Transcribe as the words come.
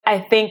I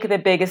think the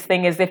biggest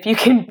thing is if you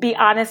can be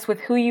honest with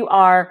who you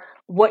are,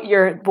 what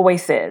your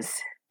voice is,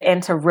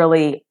 and to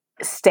really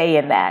stay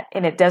in that.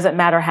 And it doesn't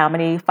matter how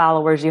many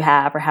followers you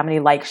have or how many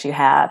likes you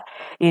have,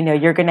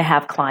 you're going to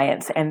have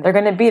clients and they're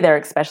going to be there,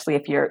 especially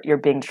if you're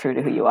being true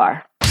to who you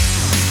are.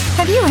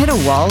 Have you hit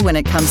a wall when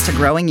it comes to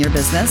growing your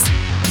business?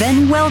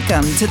 Then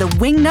welcome to the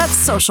Wingnut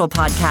Social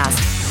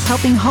Podcast,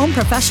 helping home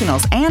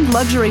professionals and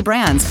luxury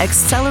brands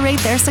accelerate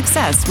their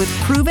success with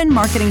proven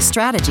marketing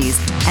strategies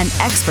and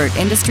expert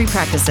industry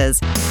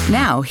practices.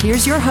 Now,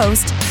 here's your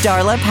host,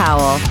 Darla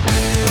Powell.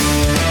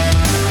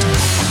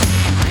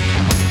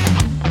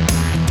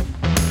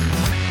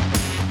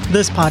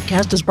 This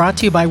podcast is brought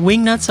to you by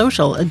Wingnut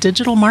Social, a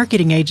digital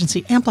marketing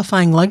agency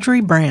amplifying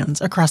luxury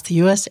brands across the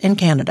U.S. and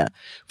Canada.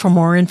 For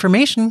more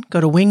information, go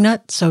to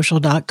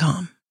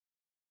wingnutsocial.com.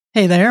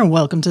 Hey there, and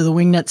welcome to the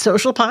Wingnut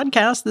Social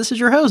Podcast. This is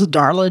your host,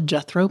 Darla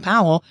Jethro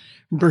Powell,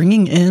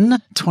 bringing in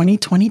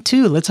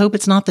 2022. Let's hope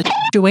it's not the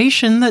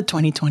situation that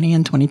 2020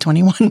 and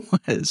 2021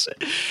 was.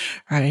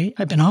 All right,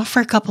 I've been off for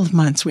a couple of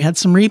months. We had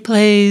some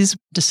replays.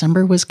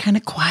 December was kind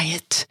of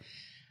quiet.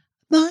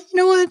 But you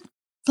know what?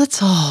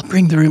 Let's all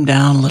bring the room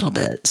down a little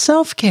bit.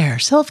 Self-care.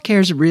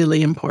 Self-care is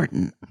really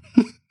important.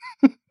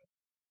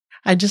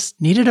 I just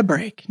needed a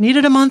break.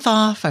 Needed a month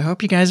off. I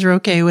hope you guys are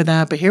okay with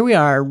that. But here we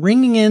are,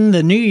 ringing in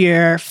the new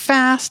year,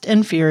 fast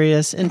and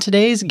furious. And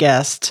today's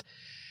guest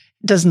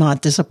does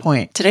not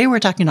disappoint. Today we're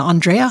talking to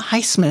Andrea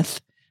Highsmith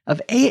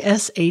of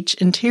ASH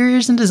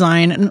Interiors and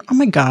Design. And oh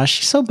my gosh,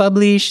 she's so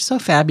bubbly. She's so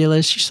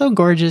fabulous. She's so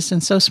gorgeous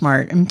and so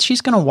smart. And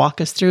she's going to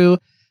walk us through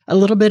a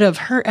little bit of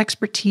her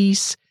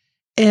expertise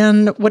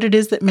and what it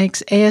is that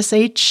makes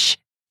ASH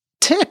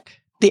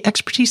tick, the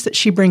expertise that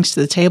she brings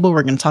to the table.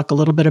 We're going to talk a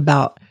little bit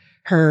about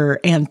her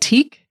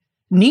antique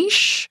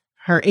niche,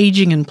 her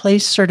aging in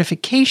place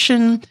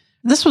certification.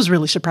 This was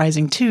really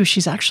surprising too.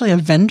 She's actually a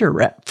vendor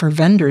rep for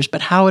vendors, but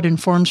how it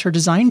informs her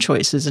design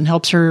choices and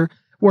helps her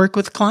work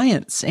with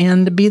clients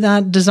and be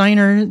that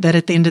designer that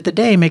at the end of the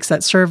day makes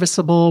that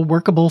serviceable,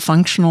 workable,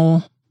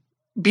 functional,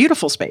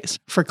 beautiful space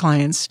for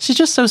clients. She's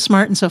just so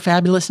smart and so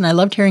fabulous. And I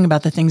loved hearing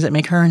about the things that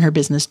make her and her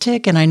business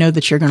tick. And I know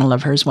that you're going to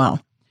love her as well.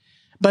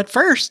 But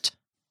first,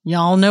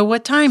 y'all know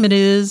what time it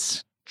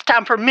is. It's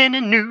time for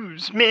mini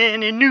news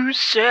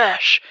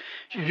sesh.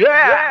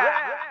 Yeah.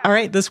 All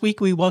right. This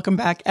week, we welcome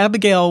back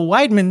Abigail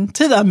Weidman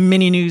to the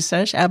mini news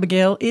sesh.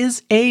 Abigail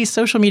is a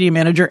social media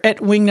manager at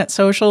Wingnut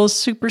Social.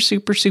 Super,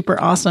 super, super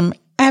awesome.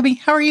 Abby,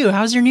 how are you?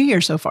 How's your new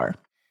year so far?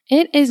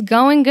 It is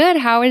going good.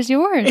 How is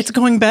yours? It's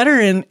going better,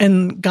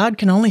 and God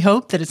can only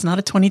hope that it's not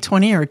a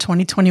 2020 or a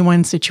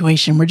 2021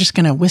 situation. We're just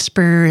going to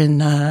whisper and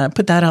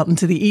put that out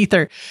into the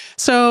ether.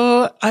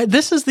 So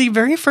this is the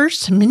very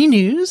first mini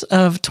news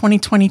of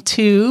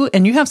 2022,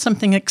 and you have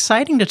something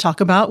exciting to talk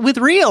about with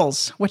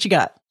Reels. What you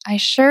got? I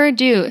sure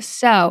do.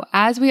 So,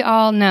 as we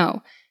all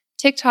know,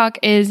 TikTok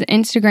is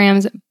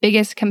Instagram's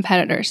biggest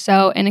competitor.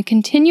 So, in a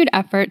continued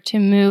effort to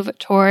move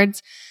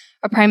towards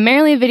a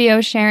primarily video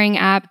sharing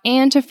app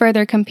and to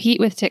further compete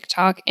with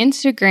TikTok,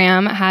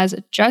 Instagram has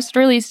just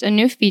released a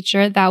new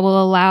feature that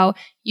will allow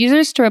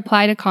users to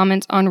reply to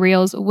comments on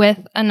Reels with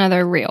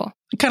another reel.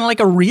 Kind of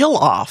like a reel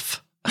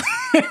off.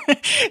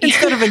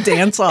 Instead of a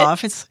dance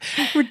off.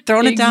 We're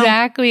throwing it down.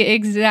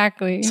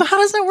 Exactly. So how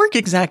does that work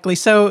exactly?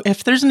 So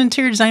if there's an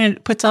interior designer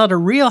that puts out a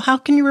reel, how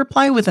can you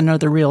reply with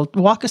another reel?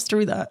 Walk us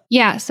through that.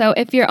 Yeah, so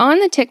if you're on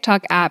the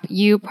TikTok app,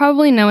 you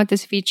probably know what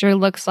this feature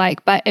looks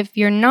like. But if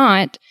you're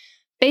not,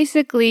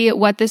 basically,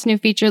 what this new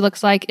feature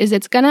looks like is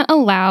it's going to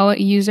allow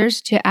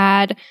users to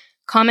add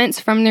comments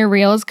from their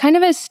reels kind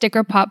of as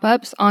sticker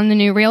pop-ups on the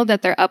new reel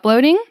that they're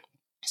uploading.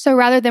 So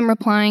rather than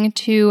replying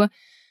to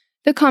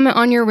the comment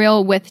on your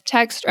reel with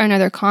text or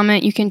another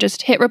comment, you can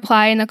just hit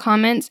reply in the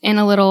comments and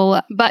a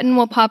little button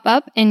will pop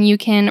up and you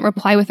can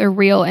reply with a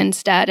reel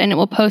instead. And it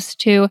will post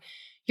to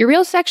your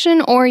reel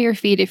section or your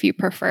feed if you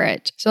prefer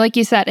it. So like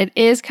you said, it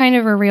is kind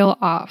of a reel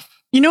off.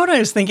 You know what I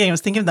was thinking? I was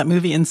thinking of that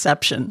movie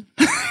Inception.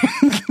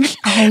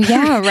 Oh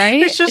yeah,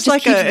 right? It's just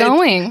like keeps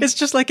going. It's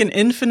just like an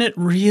infinite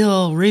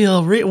reel.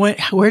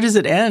 Where does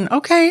it end?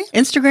 Okay.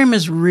 Instagram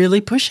is really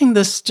pushing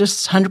this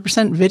just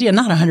 100% video,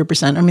 not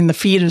 100%. I mean, the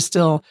feed is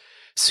still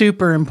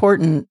super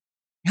important.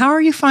 How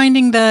are you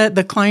finding that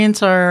the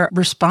clients are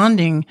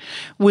responding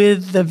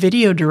with the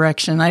video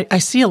direction? I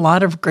see a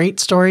lot of great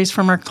stories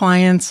from our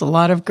clients, a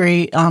lot of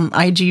great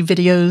IG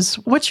videos.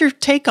 What's your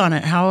take on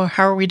it? How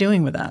are we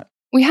doing with that?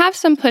 We have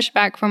some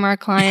pushback from our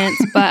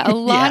clients, but a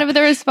lot of the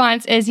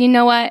response is, you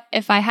know what,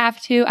 if I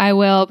have to, I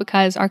will,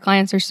 because our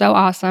clients are so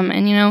awesome.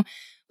 And,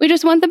 we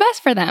just want the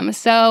best for them.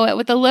 So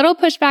with a little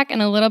pushback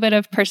and a little bit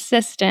of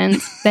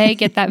persistence, they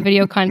get that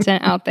video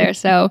content out there.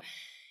 So,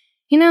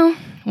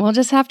 we'll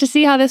just have to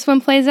see how this one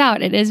plays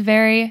out. It is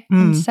very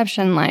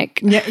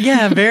Inception-like.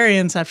 Yeah, very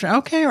Inception.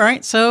 Okay,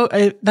 right. So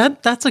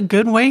that's a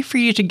good way for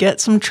you to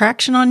get some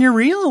traction on your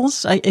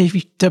reels,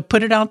 to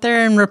put it out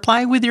there and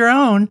reply with your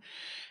own.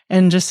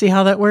 and just see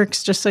how that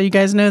works, just so you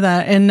guys know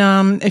that.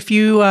 And if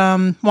you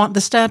want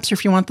the steps, or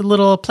if you want the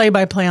little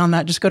play-by-play on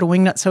that, just go to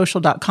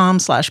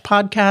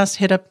wingnutsocial.com/podcast,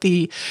 hit up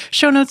the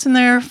show notes in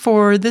there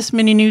for this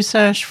mini news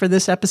sesh for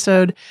this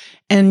episode,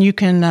 and you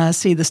can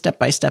see the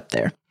step-by-step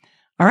there.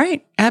 All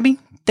right, Abby,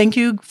 thank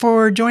you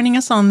for joining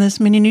us on this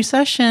mini news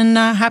session.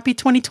 Happy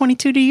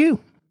 2022 to you.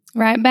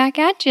 Right back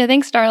at you.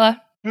 Thanks,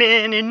 Darla.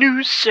 Mini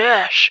news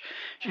sesh.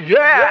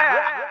 Yeah.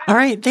 All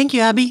right, thank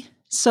you, Abby.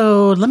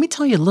 So let me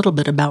tell you a little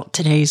bit about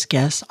today's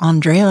guest,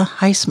 Andrea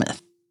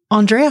Highsmith.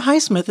 Andrea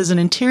Highsmith is an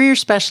interior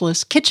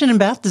specialist, kitchen and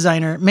bath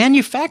designer,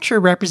 manufacturer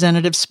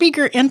representative,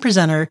 speaker, and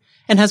presenter,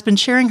 and has been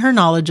sharing her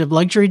knowledge of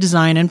luxury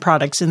design and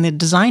products in the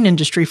design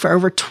industry for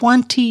over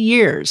 20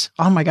 years.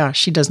 Oh my gosh,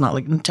 she does not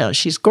look until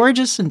she's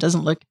gorgeous and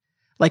doesn't look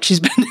like she's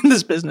been in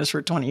this business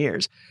for 20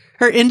 years.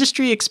 Her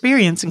industry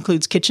experience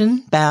includes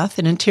kitchen, bath,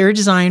 and interior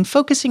design,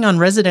 focusing on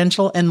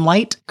residential and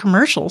light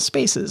commercial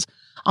spaces.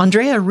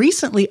 Andrea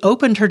recently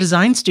opened her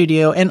design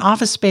studio and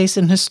office space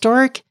in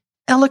historic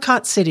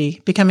Ellicott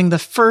City, becoming the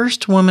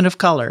first woman of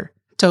color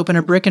to open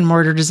a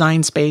brick-and-mortar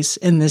design space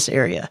in this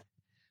area.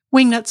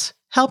 Wingnuts,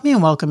 help me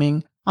in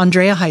welcoming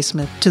Andrea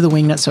Highsmith to the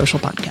Wingnut Social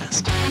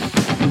Podcast.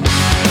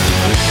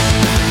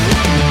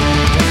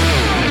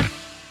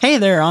 Hey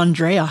there,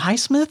 Andrea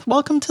Highsmith.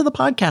 Welcome to the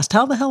podcast.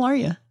 How the hell are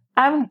you?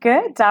 I'm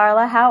good,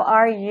 Darla. How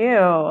are you?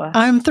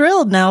 I'm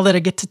thrilled now that I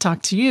get to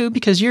talk to you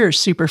because you're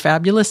super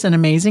fabulous and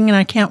amazing, and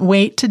I can't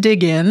wait to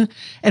dig in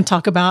and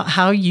talk about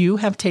how you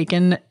have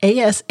taken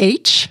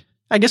ASH.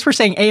 I guess we're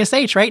saying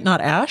ASH, right?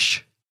 Not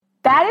Ash?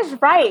 That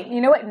is right. You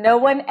know what? No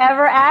one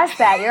ever asked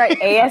that. You're right.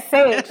 ASH.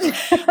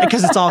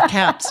 Because it's all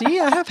caps. See,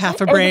 I have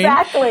half a brain.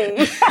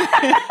 Exactly.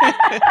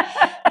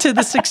 To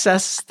the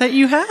success that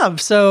you have.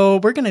 So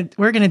we're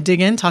gonna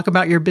dig in, talk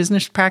about your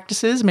business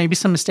practices, maybe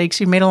some mistakes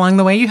you made along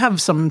the way. You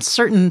have some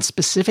certain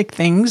specific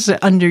things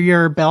under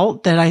your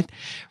belt that I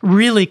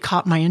really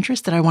caught my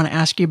interest that I want to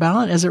ask you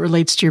about as it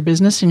relates to your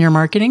business and your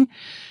marketing.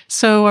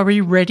 So are we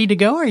ready to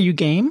go? Are you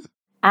game?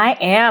 I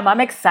am.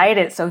 I'm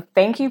excited. So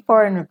thank you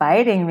for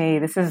inviting me.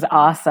 This is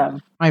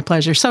awesome. My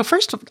pleasure. So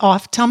first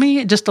off, tell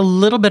me just a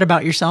little bit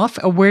about yourself,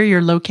 where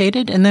you're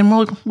located, and then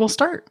we'll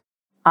start.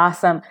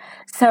 Awesome.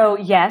 So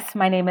yes,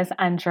 my name is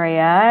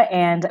Andrea,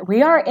 and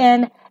we are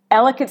in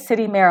Ellicott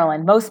City,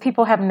 Maryland. Most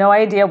people have no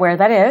idea where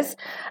that is.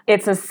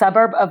 It's a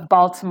suburb of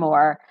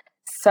Baltimore.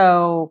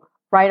 So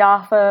right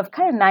off of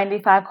kind of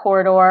 95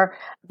 corridor,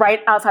 right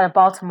outside of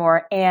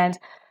Baltimore. And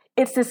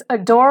it's this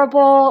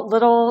adorable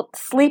little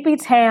sleepy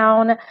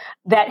town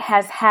that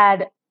has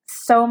had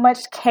so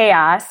much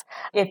chaos.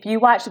 If you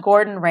watch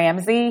Gordon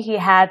Ramsay, he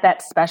had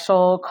that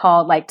special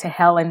called like To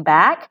Hell and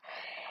Back.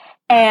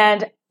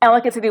 And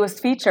Ellicott City was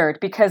featured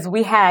because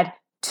we had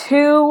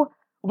 2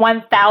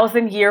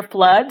 1,000-year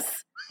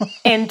floods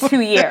in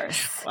 2 years.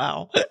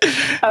 Wow.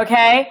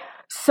 Okay.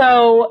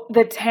 So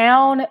the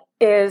town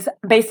is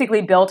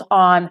basically built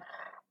on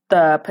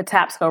the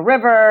Patapsco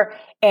River,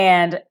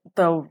 and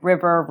the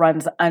river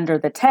runs under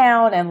the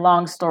town, and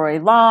long story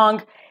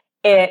long,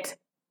 it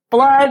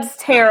floods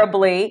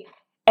terribly,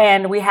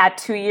 and we had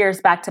 2 years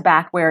back to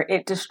back where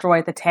it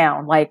destroyed the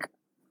town.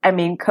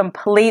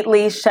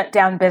 Completely shut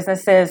down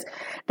businesses.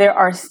 There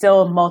are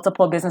still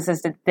multiple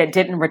businesses that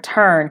didn't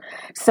return.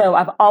 So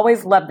I've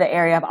always loved the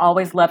area. I've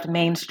always loved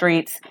main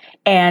streets.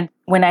 And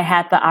when I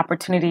had the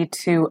opportunity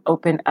to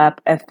open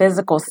up a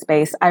physical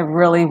space, I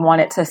really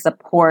wanted to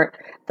support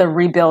the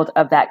rebuild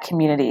of that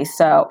community.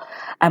 So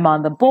I'm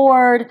on the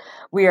board.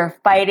 We are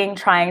fighting,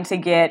 trying to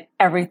get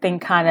everything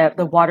kind of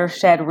the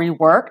watershed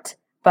reworked.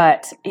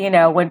 But,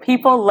 when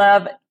people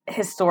love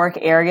historic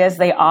areas,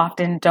 they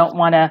often don't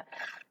want to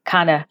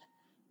kind of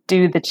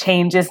do the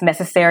changes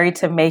necessary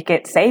to make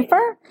it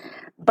safer.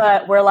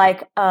 But we're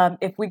like,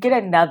 if we get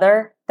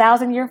another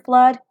 1,000-year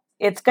flood,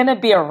 it's going to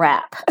be a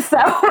wrap. So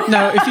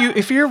no,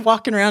 if you're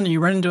walking around and you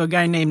run into a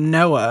guy named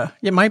Noah,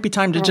 it might be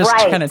time to just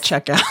kind of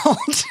check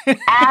out.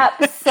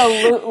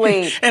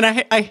 Absolutely. And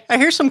I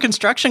hear some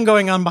construction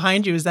going on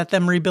behind you. Is that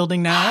them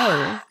rebuilding now?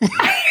 Or?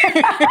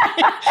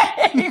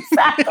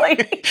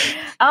 Exactly.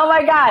 Oh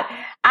my God.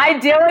 I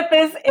deal with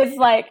this. It's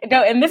like,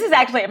 no, and this is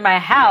actually at my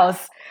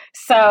house.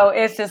 So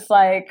it's just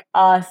like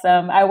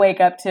awesome. I wake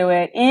up to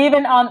it.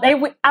 Even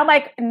I'm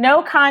like,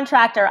 no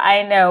contractor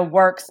I know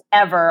works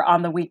ever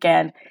on the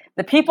weekend.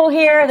 The people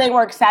here, they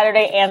work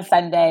Saturday and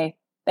Sunday.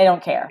 They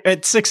don't care.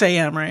 At 6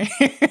 a.m., right?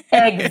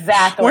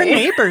 Exactly. We're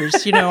neighbors.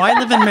 I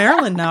live in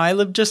Maryland now. I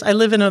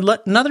live in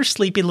another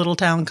sleepy little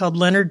town called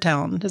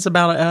Leonardtown. It's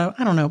about,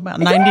 about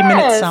 90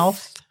 minutes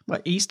south,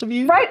 east of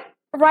you? Right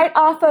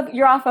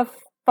you're off of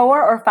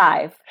 4 or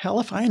 5? Hell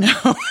if I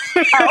know.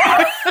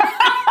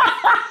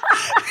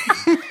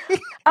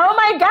 Oh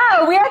my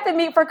God, we have to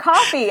meet for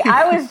coffee.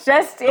 I was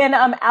just in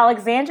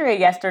Alexandria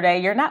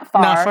yesterday. You're not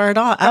far. Not far at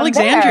all.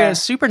 Alexandria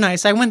is super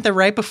nice. I went there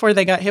right before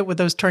they got hit with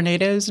those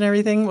tornadoes and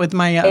everything. With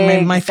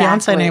my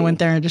fiance and I went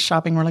there and just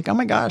shopping. We're like, oh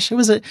my gosh,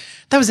 that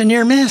was a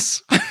near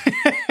miss.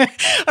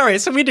 All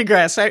right, so we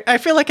digress. I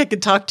feel like I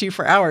could talk to you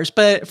for hours,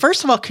 but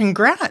first of all,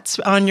 congrats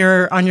on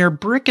your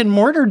brick and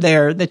mortar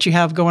there that you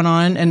have going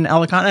on in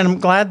Ellicott, and I'm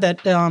glad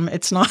that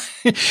it's not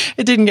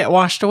it didn't get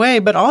washed away.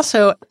 But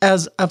also,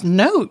 as of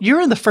note,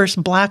 you're the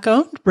first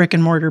Black-owned brick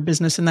and mortar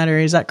business in that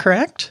area. Is that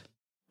correct?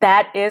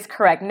 That is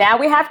correct. Now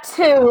we have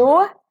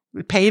two.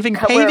 Paving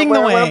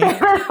the way.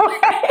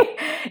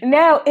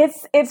 No,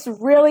 it's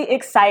really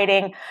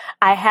exciting.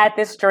 I had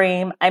this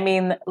dream. I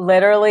mean,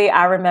 literally,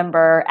 I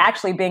remember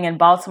actually being in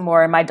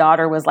Baltimore and my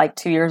daughter was like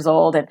 2 years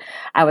old and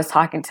I was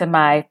talking to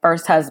my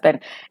first husband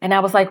and I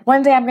was like,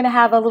 one day I'm going to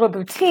have a little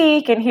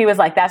boutique. And he was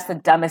like, that's the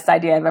dumbest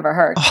idea I've ever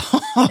heard.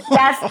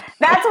 That's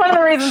one of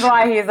the reasons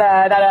why he's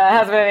not a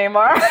husband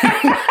anymore.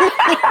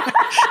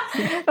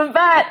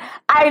 But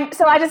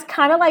I just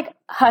kind of like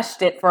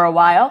hushed it for a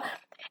while.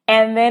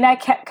 And then I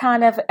kept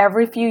kind of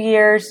every few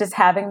years just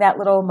having that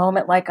little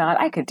moment like, God,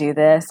 I could do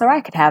this or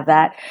I could have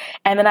that.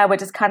 And then I would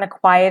just kind of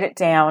quiet it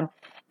down.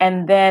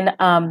 And then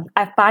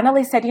I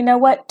finally said, you know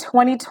what,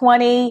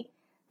 2020,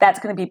 that's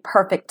going to be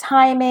perfect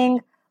timing.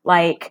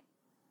 Like,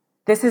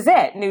 this is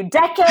it. New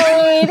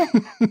decade.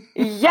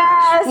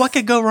 Yes. What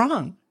could go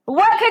wrong?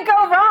 What could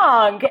go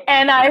wrong?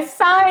 And I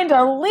signed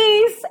a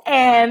lease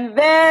and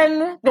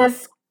then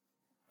this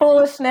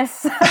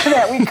foolishness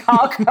that we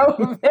call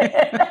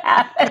COVID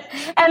happened.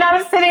 And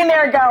I'm sitting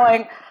there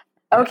going,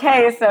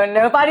 okay, so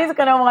nobody's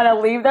going to want to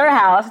leave their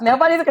house.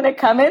 Nobody's going to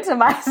come into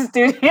my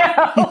studio.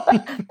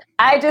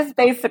 I just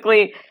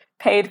basically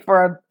paid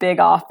for a big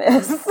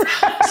office.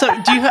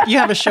 So do you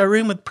have a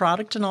showroom with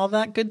product and all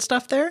that good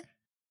stuff there?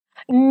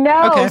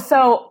 No. Okay.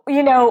 So,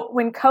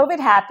 when COVID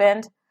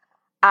happened,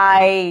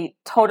 I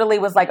totally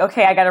was like,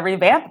 okay, I got to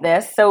revamp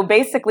this. So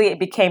basically it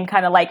became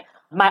kind of like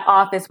my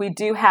office. We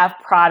do have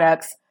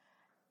products,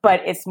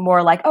 but it's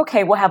more like,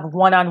 okay, we'll have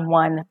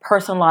one-on-one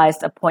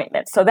personalized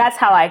appointments. So that's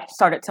how I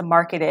started to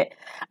market it.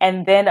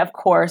 And then, of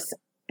course,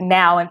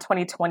 now in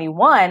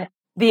 2021,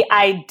 the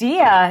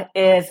idea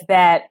is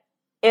that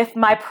if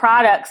my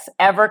products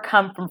ever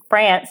come from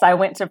France, I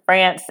went to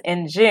France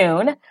in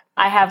June.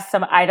 I have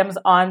some items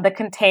on the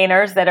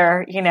containers that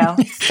are,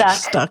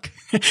 stuck.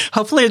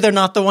 Hopefully they're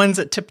not the ones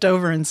that tipped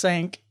over and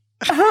sank.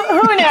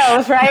 Who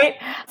knows, right?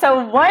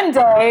 So one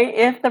day,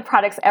 if the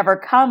products ever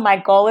come, my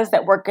goal is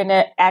that we're going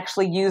to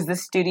actually use the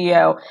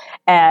studio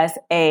as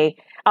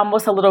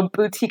almost a little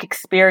boutique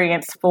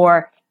experience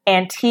for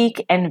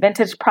antique and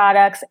vintage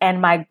products.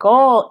 And my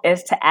goal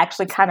is to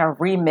actually kind of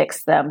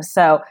remix them.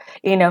 So,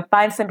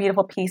 find some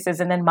beautiful pieces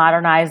and then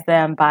modernize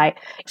them by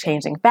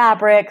changing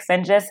fabrics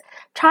and just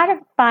try to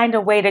find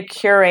a way to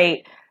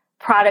curate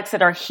products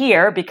that are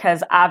here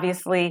because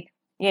obviously,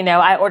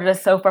 I ordered a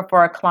sofa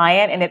for a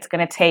client and it's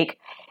going to take,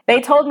 they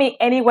told me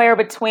anywhere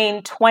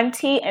between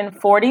 20 and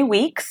 40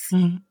 weeks.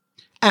 Mm-hmm.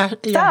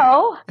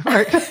 So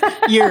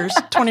years,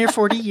 20 or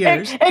 40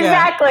 years.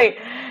 Exactly.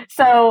 Yeah.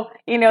 So,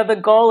 the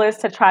goal is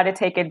to try to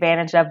take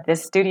advantage of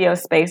this studio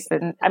space.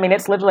 And I mean,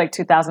 it's literally like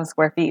 2,000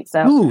 square feet.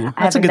 So ooh,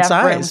 that's a good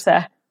size.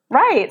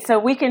 Right. So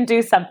we can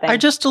do something. I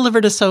just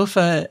delivered a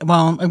sofa.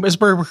 Well,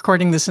 we're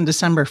recording this in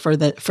December for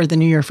the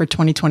new year for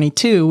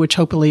 2022, which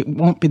hopefully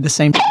won't be the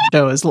same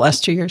show as the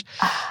last 2 years.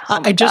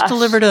 I just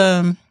delivered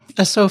a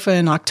sofa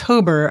in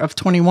October of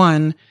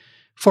 21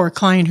 for a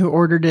client who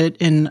ordered it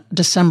in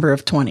December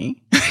of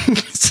 20.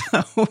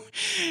 So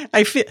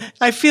I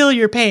feel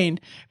your pain.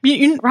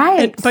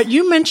 Right. But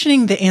you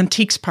mentioning the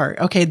antiques part.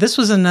 Okay, this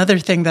was another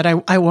thing that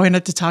I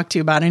wanted to talk to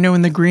you about. I know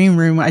in the green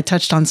room I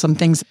touched on some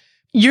things.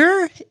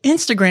 Your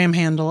Instagram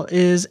handle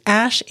is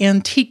Ash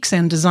Antiques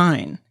and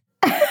Design,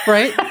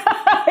 right?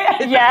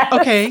 Yeah.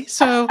 Okay,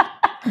 so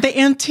the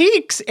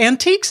antiques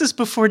is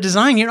before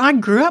design. I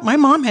grew up, my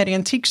mom had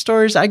antique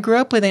stores. I grew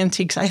up with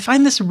antiques. I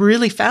find this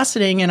really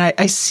fascinating and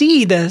I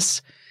see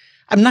this.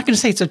 I'm not going to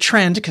say it's a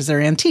trend because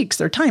they're antiques,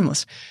 they're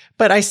timeless.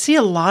 But I see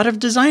a lot of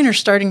designers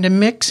starting to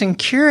mix and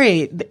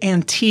curate the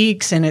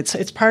antiques, and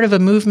it's part of a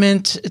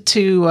movement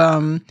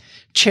to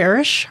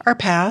cherish our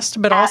past,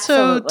 but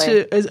also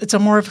it's a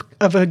more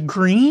of a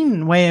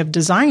green way of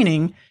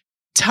designing.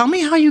 Tell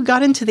me how you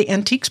got into the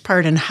antiques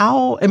part and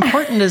how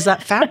important is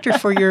that factor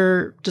for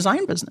your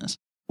design business?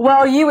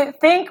 Well, you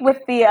would think with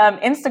the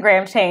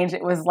Instagram change,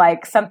 it was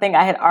like something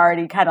I had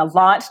already kind of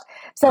launched.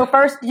 So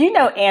first,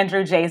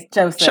 Andrew J.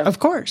 Joseph. Sure, of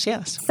course,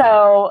 yes.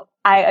 So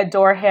I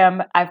adore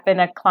him. I've been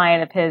a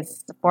client of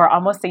his for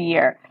almost a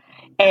year.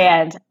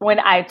 And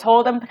when I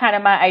told him kind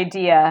of my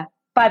idea,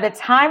 by the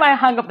time I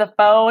hung up the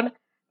phone,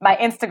 my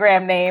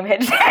Instagram name had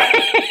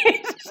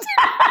changed.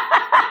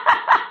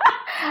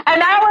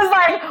 And I was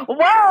like,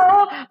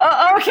 whoa,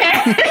 okay.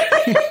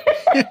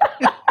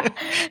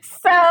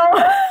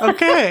 So,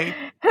 okay.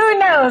 Who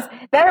knows?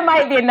 There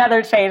might be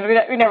another change.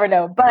 We never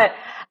know. But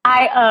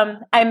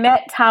I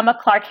met Tama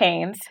Clark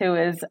Haynes, who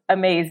is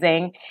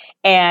amazing.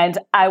 And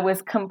I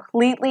was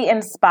completely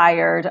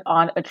inspired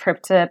on a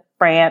trip to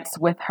France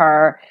with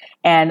her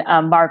and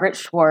Margaret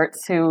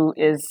Schwartz, who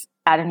is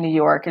out of New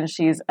York, and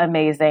she's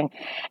amazing.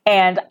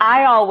 And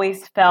I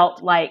always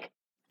felt like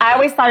I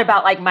always thought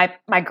about like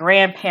my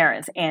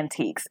grandparents'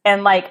 antiques,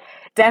 and like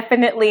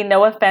definitely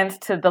no offense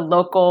to the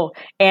local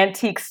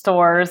antique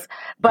stores,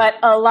 but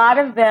a lot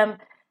of them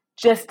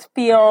just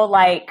feel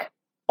like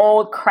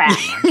old crap.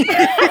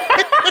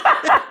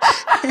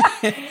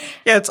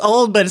 Yeah, it's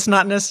old, but it's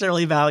not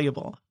necessarily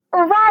valuable.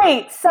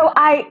 Right. So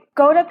I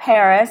go to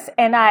Paris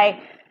and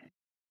I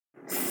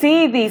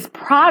see these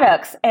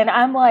products and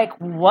I'm like,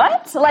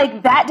 what?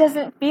 Like that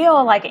doesn't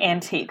feel like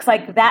antiques.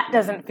 Like that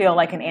doesn't feel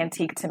like an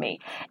antique to me.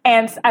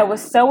 And I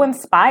was so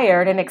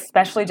inspired, and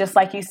especially just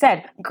like you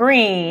said,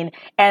 green,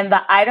 and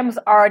the items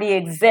already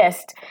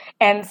exist.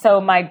 And so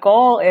my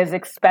goal is,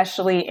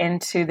 especially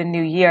into the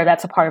new year,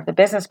 that's a part of the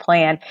business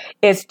plan,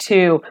 is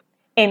to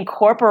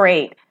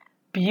incorporate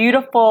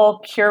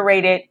beautiful,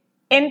 curated,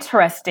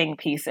 interesting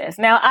pieces.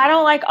 Now, I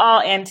don't like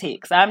all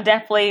antiques. I'm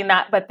definitely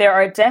not, but there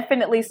are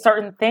definitely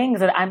certain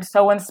things that I'm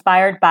so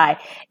inspired by.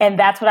 And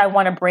that's what I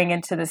want to bring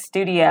into the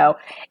studio,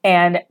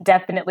 and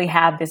definitely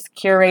have this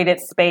curated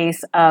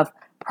space of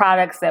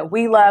products that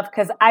we love.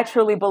 Because I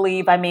truly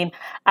believe, I mean,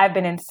 I've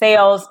been in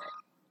sales,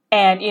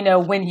 and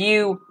when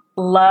you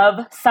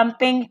love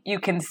something, you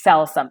can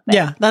sell something.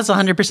 Yeah, that's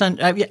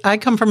 100%. I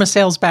come from a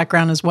sales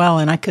background as well,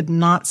 and I could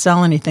not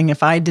sell anything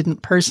if I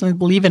didn't personally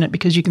believe in it,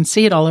 because you can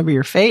see it all over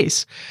your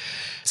face.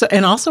 So,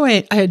 and also,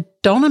 I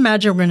don't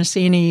imagine we're going to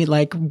see any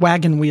like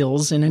wagon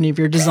wheels in any of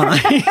your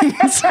designs.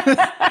 No,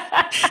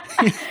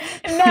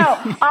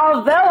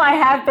 although I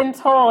have been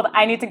told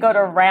I need to go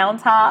to Round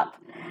Top.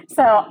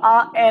 So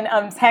in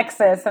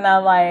Texas, and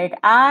I'm like,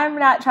 I'm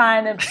not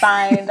trying to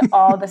find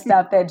all the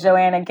stuff that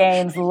Joanna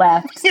Gaines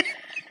left.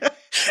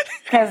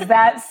 Because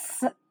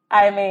that's it.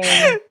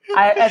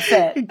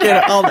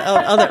 Get all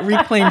that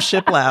reclaimed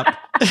shiplap.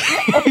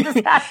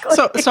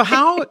 Exactly. So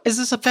how is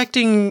this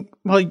affecting?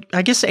 Well,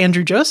 I guess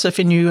Andrew Joseph,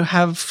 and you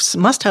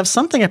must have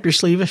something up your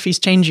sleeve if he's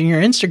changing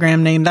your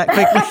Instagram name that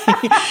quickly.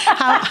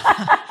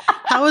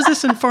 How is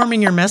this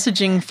informing your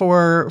messaging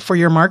for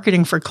your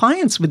marketing for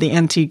clients with the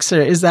antiques?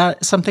 Is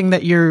that something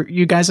that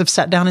you guys have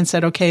sat down and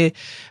said, okay,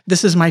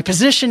 this is my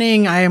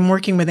positioning. I am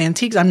working with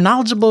antiques. I'm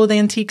knowledgeable with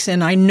antiques,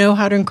 and I know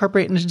how to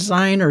incorporate into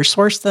design or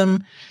source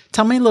them.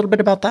 Tell me a little bit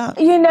about that.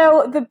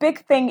 The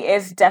big thing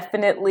is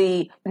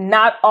definitely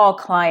not all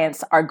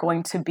clients are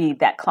going to be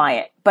that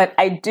client. But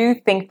I do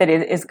think that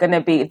it is going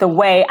to be the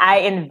way I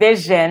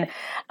envision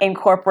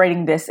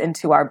incorporating this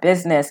into our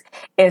business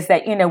is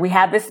that, we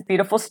have this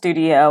beautiful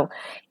studio,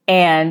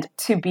 and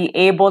to be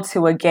able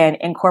to, again,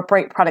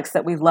 incorporate products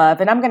that we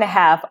love. And I'm going to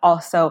have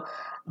also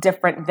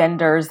different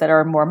vendors that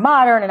are more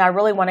modern, and I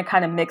really want to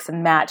kind of mix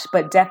and match,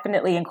 but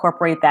definitely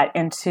incorporate that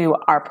into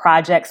our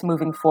projects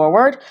moving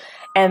forward,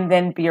 and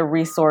then be a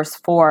resource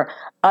for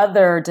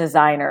other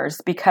designers.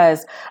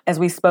 Because as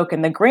we spoke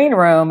in the green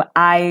room,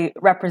 I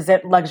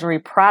represent luxury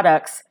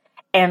products.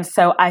 And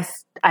so I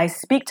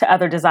speak to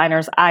other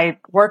designers. I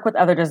work with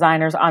other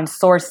designers on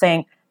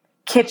sourcing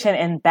kitchen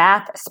and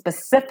bath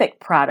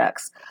specific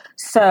products.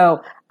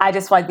 So I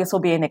just feel like this will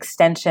be an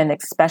extension,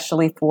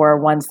 especially for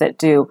ones that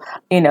do,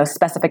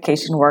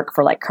 specification work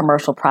for like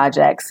commercial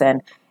projects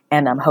and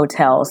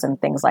hotels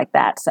and things like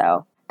that.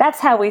 So that's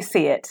how we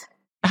see it.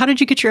 How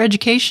did you get your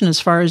education as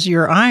far as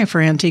your eye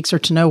for antiques, or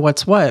to know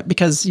what's what?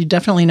 Because you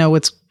definitely know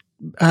what's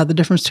the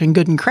difference between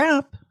good and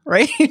crap,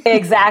 right?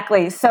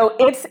 Exactly. So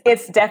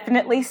it's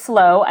definitely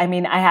slow. I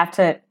mean,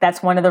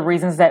 that's one of the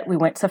reasons that we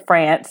went to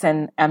France,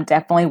 and I'm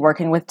definitely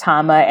working with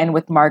Tama and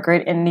with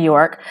Margaret in New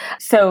York.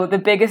 So the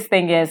biggest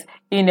thing is,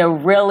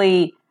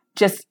 really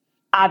just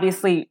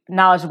obviously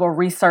knowledgeable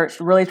research,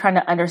 really trying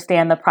to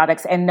understand the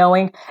products and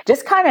knowing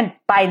just kind of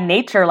by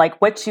nature,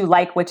 like what you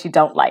like, what you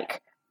don't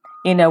like.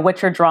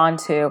 What you're drawn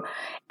to.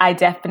 I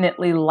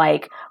definitely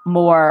like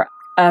more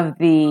of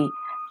the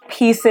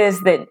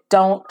pieces that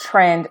don't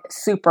trend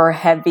super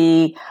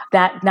heavy,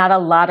 that not a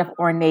lot of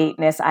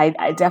ornateness. I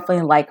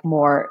definitely like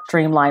more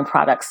streamlined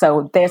products.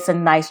 So there's a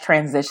nice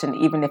transition,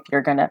 even if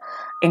you're going to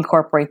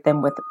incorporate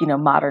them with,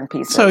 modern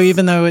pieces. So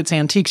even though it's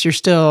antiques, you're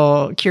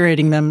still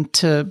curating them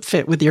to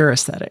fit with your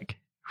aesthetic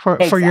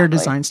for your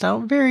design style.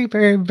 Very,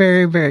 very,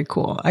 very, very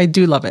cool. I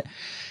do love it.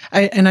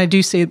 I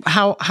do see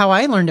how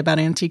I learned about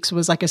antiques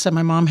was, like I said,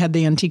 my mom had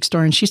the antique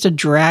store, and she used to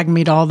drag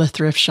me to all the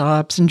thrift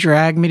shops and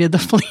drag me to the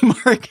flea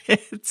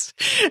markets.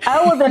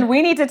 Oh, well, then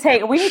we need to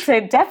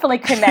definitely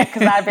connect,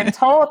 because I've been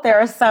told there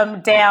are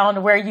some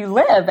down where you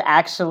live,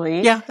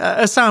 actually.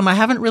 Yeah, some. I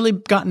haven't really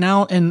gotten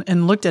out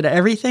and looked at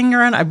everything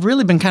around. I've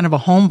really been kind of a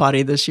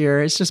homebody this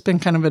year. It's just been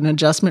kind of an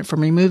adjustment for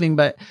me moving,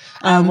 but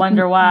I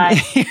wonder why.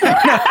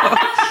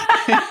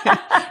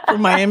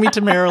 From Miami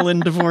to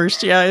Maryland,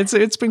 divorced. Yeah,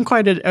 it's been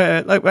quite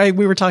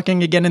we were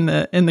talking again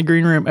in the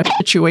green room, a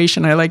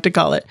situation, I like to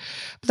call it.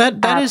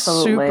 But that is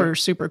super,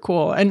 super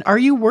cool. And are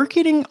you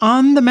working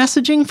on the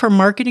messaging for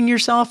marketing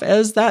yourself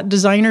as that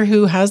designer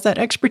who has that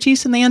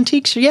expertise in the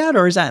antiques yet,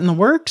 or is that in the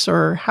works?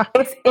 Or how?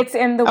 It's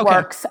in the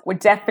works. We're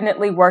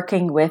definitely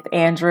working with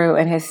Andrew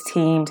and his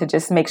team to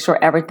just make sure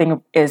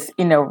everything is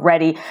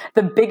ready.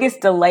 The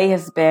biggest delay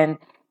has been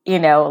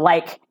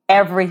like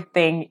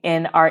everything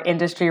in our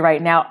industry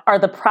right now are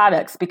the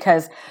products,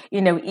 because,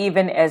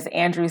 even as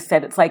Andrew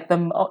said, it's like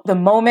the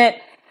moment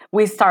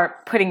we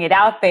start putting it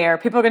out there,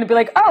 people are going to be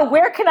like, oh,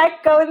 where can I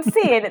go and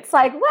see it? It's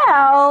like,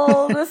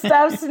 well, the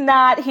stuff's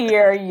not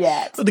here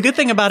yet. Well, the good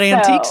thing about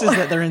antiques is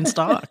that they're in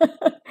stock.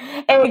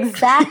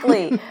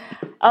 Exactly.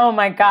 Oh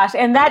my gosh.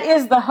 And that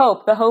is the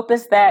hope. The hope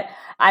is that,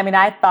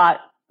 I thought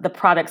the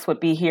products would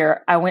be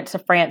here. I went to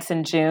France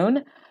in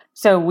June.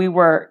 So we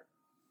were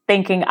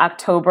thinking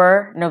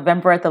October,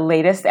 November at the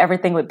latest,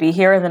 everything would be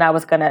here. And then I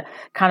was going to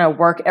kind of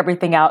work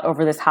everything out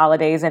over this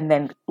holidays and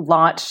then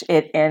launch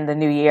it in the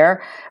new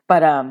year.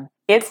 But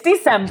it's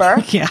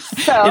December. Yeah.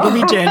 So it'll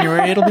be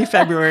January. It'll be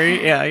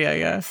February.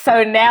 Yeah.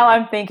 So now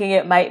I'm thinking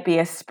it might be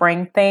a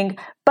spring thing.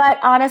 But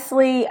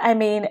honestly,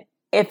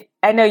 if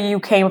I know you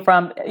came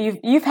from,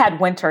 you've had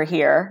winter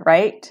here,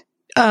 right?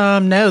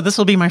 No, this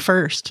will be my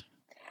first.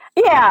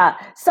 Yeah.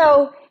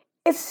 So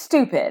it's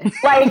stupid.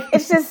 Like,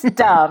 it's just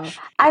dumb.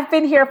 I've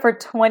been here for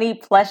 20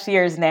 plus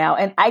years now,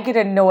 and I get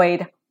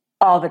annoyed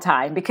all the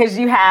time because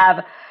you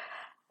have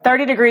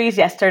 30 degrees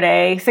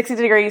yesterday, 60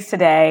 degrees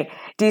today.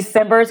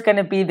 December is going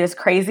to be this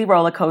crazy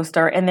roller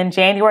coaster. And then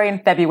January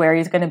and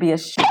February is going to be a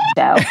shit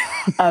show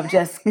of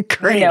just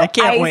great. I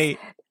can't ice. Wait.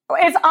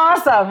 It's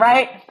awesome,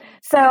 right?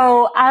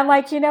 So I'm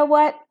like, you know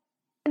what?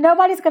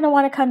 Nobody's going to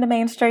want to come to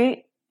Main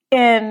Street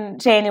in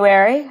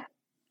January.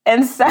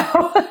 And so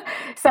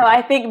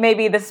I think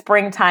maybe the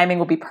spring timing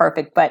will be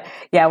perfect. But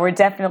yeah, we're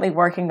definitely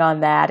working on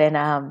that. And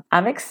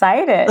I'm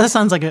excited. That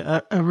sounds like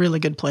a really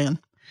good plan.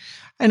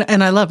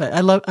 And I love it.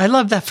 I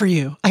love that for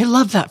you. I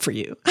love that for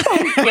you.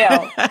 Thank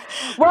you.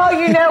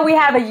 Well, we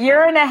have a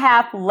year and a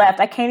half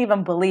left. I can't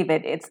even believe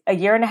it. It's a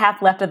year and a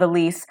half left of the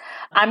lease.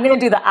 I'm going to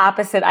do the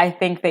opposite, I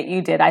think, that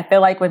you did. I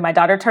feel like when my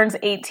daughter turns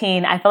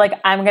 18, I feel like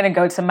I'm going to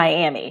go to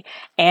Miami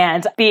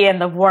and be in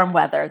the warm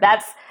weather.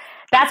 That's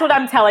what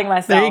I'm telling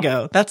myself. There you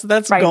go. That's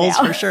right goals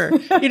now. For sure.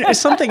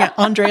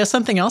 Andrea,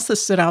 something else that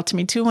stood out to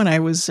me too when I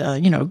was,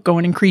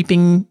 going and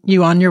creeping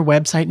you on your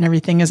website and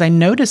everything is I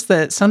noticed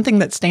that something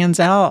that stands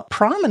out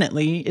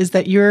prominently is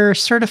that you're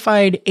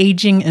certified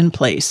aging in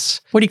place.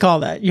 What do you call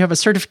that? You have a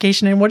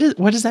certification, and what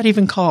is that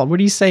even called? What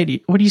do you say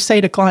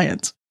to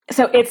clients?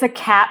 So it's a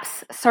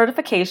CAPS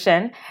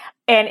certification,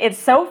 and it's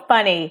so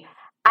funny.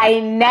 I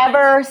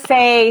never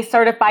say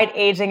certified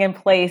aging in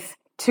place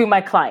to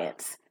my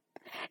clients.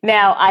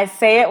 Now, I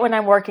say it when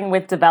I'm working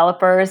with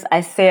developers.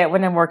 I say it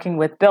when I'm working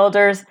with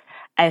builders.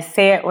 I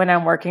say it when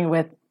I'm working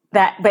with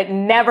that, but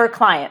never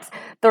clients.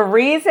 The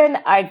reason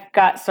I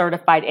got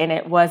certified in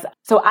it was,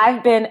 so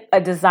I've been a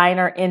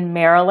designer in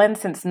Maryland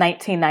since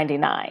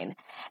 1999.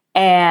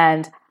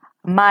 And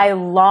my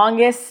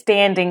longest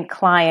standing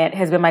client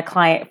has been my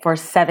client for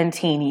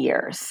 17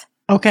 years.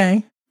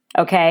 Okay.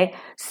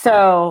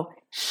 So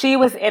she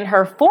was in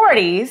her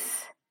 40s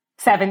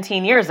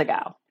 17 years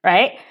ago,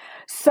 right?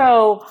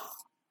 So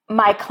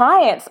my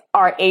clients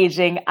are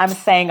aging, I'm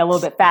saying, a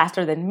little bit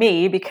faster than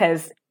me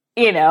because,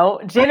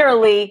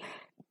 generally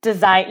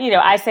design,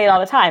 I say it all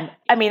the time.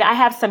 I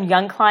have some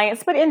young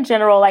clients, but in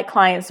general, like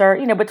clients are,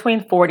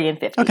 between 40 and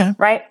 50, okay.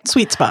 Right?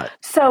 Sweet spot.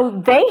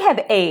 So they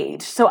have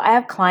aged. So I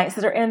have clients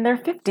that are in their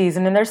 50s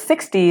and in their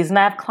 60s, and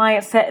I have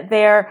clients that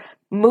they're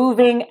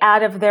moving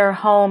out of their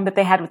home that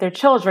they had with their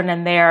children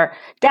and they're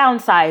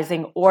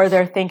downsizing, or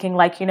they're thinking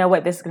like,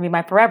 this is going to be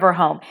my forever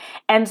home.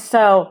 And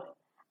so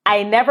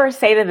I never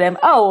say to them,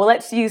 oh, well,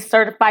 let's use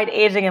certified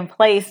aging in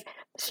place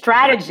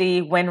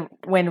strategy when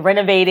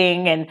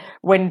renovating and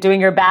when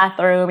doing your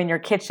bathroom and your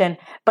kitchen,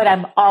 but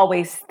I'm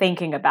always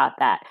thinking about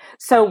that.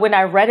 So when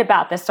I read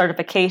about this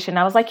certification,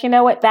 I was like,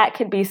 that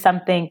could be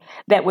something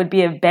that would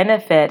be a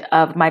benefit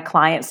of my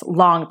clients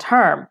long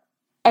term.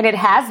 And it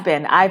has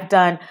been.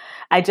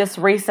 I just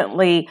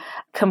recently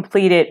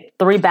completed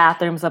 3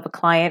 bathrooms of a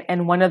client,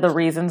 and one of the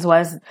reasons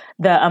was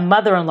a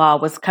mother-in-law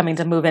was coming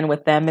to move in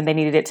with them, and they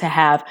needed it to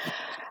have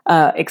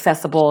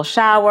accessible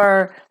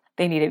shower,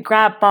 they needed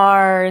grab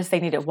bars, they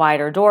needed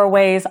wider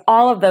doorways,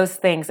 all of those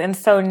things. And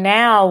so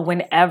now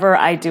whenever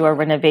I do a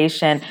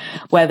renovation,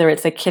 whether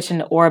it's a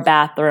kitchen or a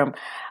bathroom,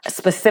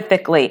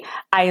 specifically,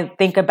 I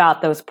think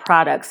about those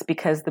products,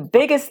 because the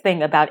biggest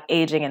thing about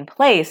aging in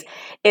place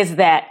is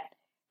that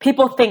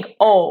people think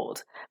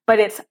old, but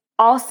it's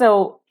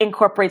also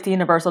incorporates the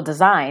universal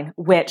design,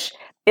 which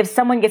if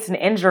someone gets an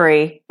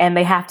injury and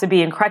they have to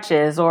be in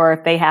crutches, or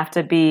if they have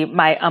to be,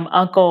 my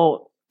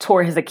uncle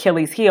tore his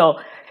Achilles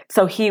heel.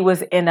 So he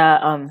was in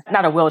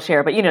not a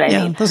wheelchair, but you know what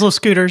I mean? Those little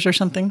scooters or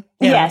something.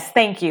 Yeah. Yes,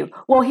 thank you.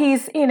 Well,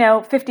 he's,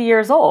 50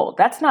 years old.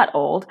 That's not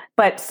old.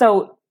 But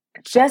so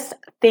just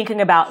thinking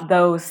about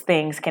those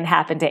things can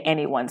happen to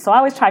anyone. So I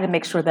always try to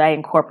make sure that I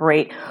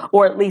incorporate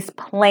or at least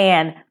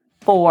plan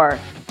for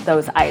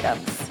those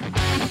items.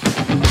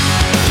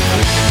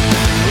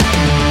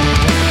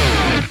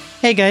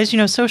 Hey guys,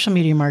 social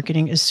media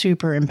marketing is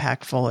super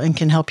impactful and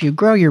can help you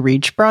grow your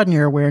reach, broaden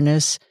your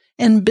awareness,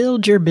 and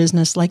build your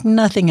business like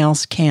nothing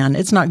else can.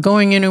 It's not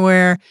going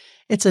anywhere.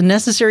 It's a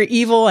necessary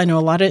evil. I know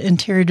a lot of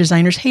interior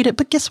designers hate it,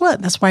 but guess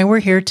what? That's why we're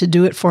here to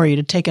do it for you,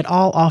 to take it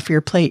all off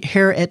your plate.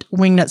 Here at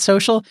Wingnut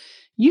Social,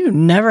 you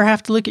never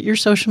have to look at your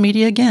social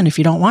media again if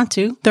you don't want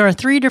to. There are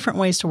 3 different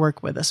ways to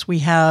work with us. We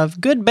have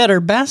good, better,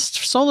 best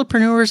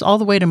solopreneurs all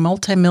the way to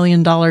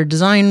multi-million-dollar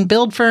design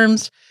build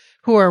firms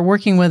who are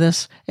working with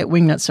us at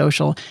Wingnut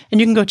Social. And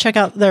you can go check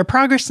out their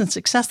progress and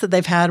success that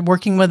they've had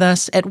working with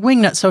us at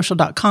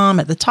wingnutsocial.com.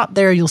 At the top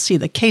there, you'll see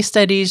the case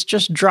studies.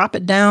 Just drop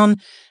it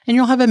down and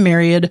you'll have a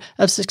myriad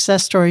of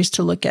success stories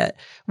to look at.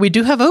 We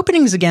do have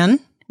openings again.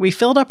 We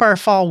filled up our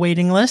fall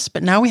waiting list,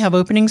 but now we have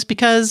openings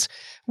because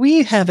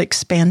we have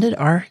expanded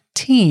our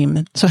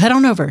team. So head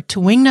on over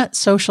to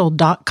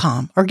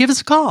wingnutsocial.com or give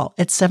us a call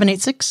at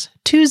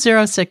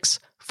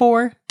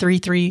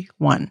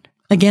 786-206-4331.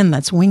 Again,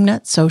 that's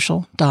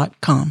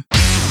wingnutsocial.com.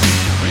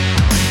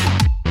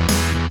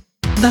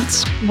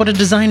 That's what a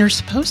designer's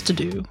supposed to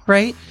do,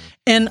 right?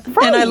 And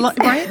I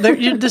right.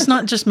 It's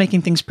not just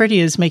making things pretty;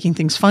 it's making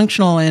things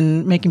functional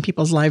and making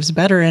people's lives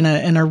better in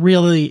a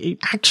really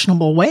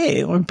actionable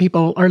way when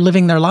people are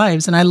living their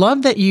lives. And I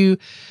love that you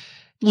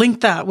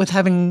link that with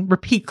having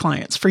repeat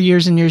clients for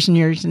years and years and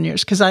years and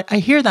years. Because I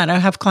hear that. I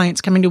have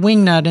clients coming to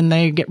Wingnut and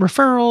they get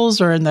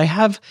referrals, and they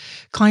have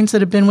clients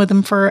that have been with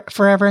them for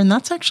forever. And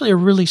that's actually a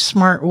really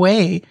smart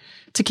way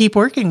to keep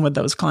working with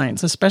those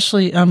clients,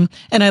 especially. And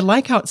I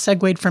like how it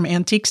segued from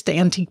antiques to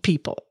antique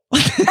people.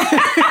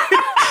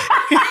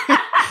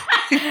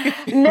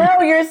 No,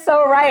 you're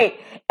so right.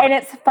 And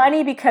it's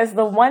funny because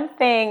the one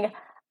thing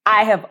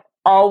I have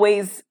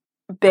always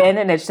been,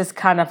 and it's just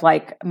kind of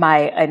like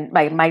my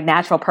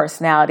natural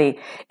personality,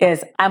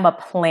 is I'm a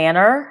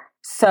planner.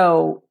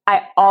 So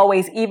I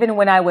always, even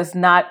when I was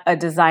not a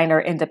designer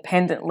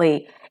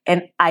independently,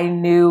 and I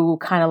knew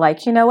kind of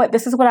like, you know what,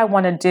 this is what I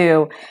want to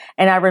do.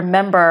 And I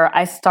remember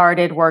I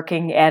started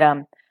working at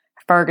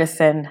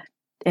Ferguson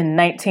in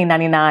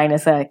 1999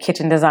 as a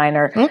kitchen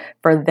designer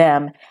for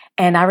them.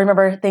 And I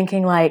remember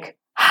thinking like,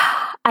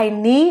 I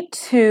need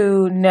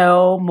to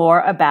know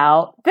more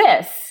about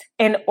this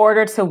in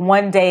order to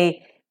one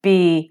day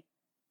be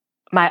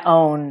my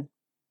own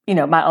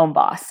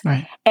boss.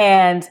 Right.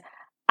 And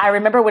I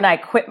remember when I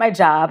quit my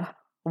job,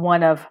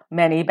 one of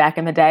many back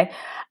in the day,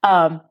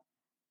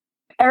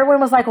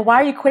 everyone was like, well,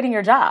 why are you quitting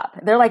your job?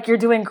 They're like, you're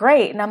doing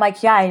great. And I'm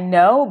like, yeah, I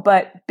know,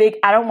 but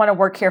I don't want to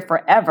work here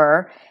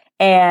forever.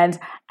 And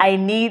I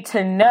need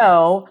to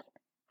know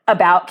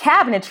about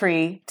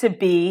cabinetry to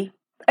be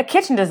a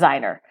kitchen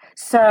designer.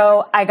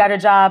 So I got a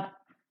job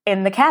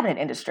in the cabinet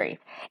industry.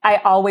 I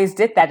always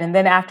did that. And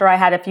then after I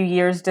had a few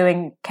years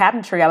doing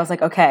cabinetry, I was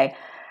like, okay,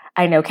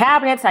 I know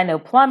cabinets, I know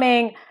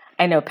plumbing,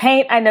 I know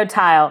paint, I know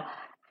tile.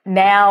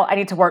 Now I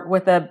need to work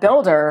with a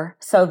builder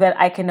so that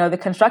I can know the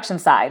construction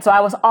side. So I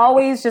was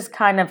always just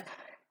kind of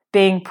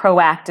being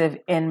proactive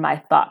in my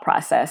thought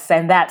process.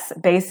 And that's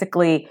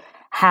basically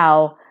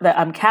how the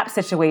CAP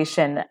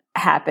situation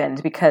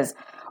happened, because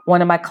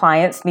one of my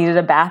clients needed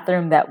a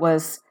bathroom that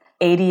was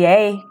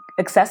ADA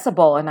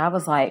accessible. And I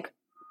was like,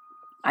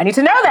 I need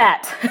to know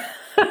that.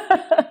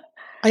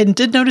 I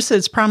did notice that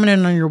it's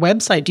prominent on your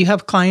website. Do you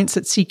have clients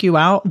that seek you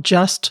out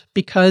just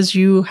because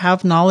you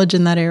have knowledge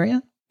in that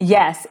area?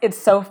 Yes. It's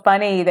so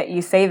funny that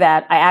you say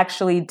that. I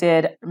actually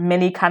did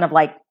many kind of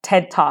like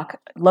TED Talk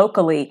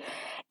locally,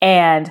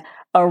 and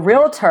a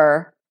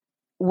realtor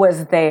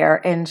was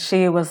there and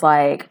she was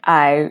like,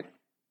 I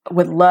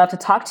would love to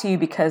talk to you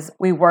because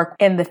we work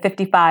in the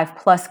 55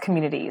 plus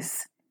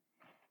communities.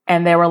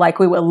 And they were like,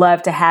 we would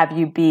love to have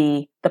you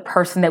be the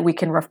person that we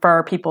can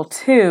refer people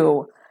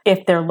to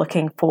if they're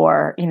looking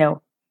for,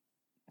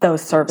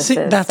 those services. See,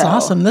 that's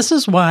awesome. This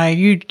is why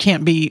you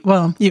can't be,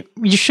 well, you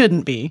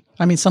shouldn't be.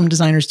 I mean, some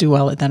designers do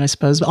well at that, I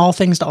suppose, all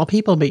things to all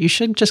people, but you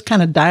should just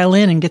kind of dial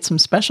in and get some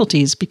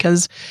specialties,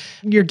 because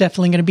you're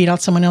definitely going to beat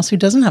out someone else who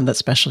doesn't have that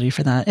specialty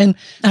for that. And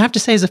I have to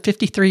say, as a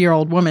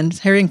 53-year-old woman,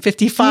 hearing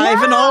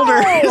 55 and older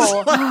is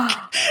like,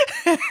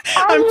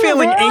 I'm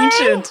feeling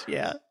ancient.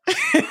 Yeah.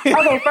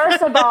 Okay,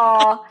 first of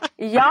all,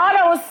 y'all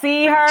don't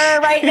see her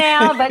right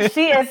now, but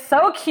she is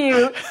so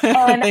cute.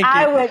 And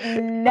I would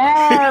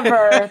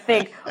never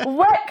think,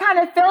 what kind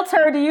of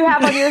filter do you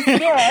have on your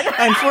skin?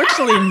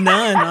 Unfortunately,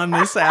 none on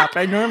this app.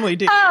 I normally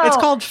do. Oh, it's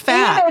called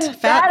fat.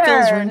 Fat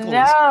fills wrinkles.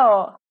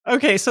 No.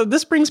 Okay, so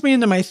this brings me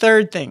into my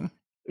third thing.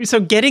 So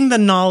getting the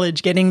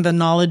knowledge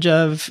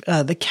of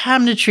the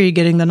cabinetry,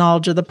 getting the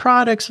knowledge of the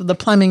products, of the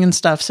plumbing and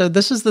stuff. So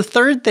this is the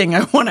third thing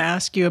I want to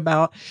ask you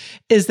about,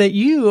 is that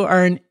you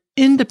are an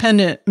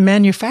independent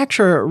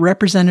manufacturer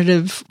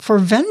representative for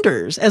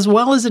vendors as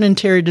well as an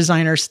interior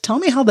designer. So tell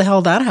me how the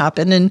hell that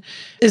happened. And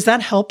is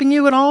that helping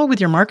you at all with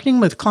your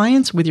marketing, with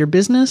clients, with your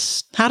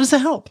business? How does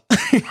it help?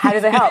 How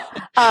does it help?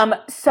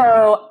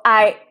 So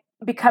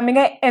becoming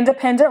an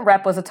independent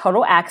rep was a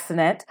total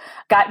accident.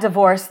 Got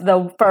divorced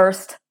the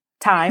first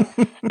time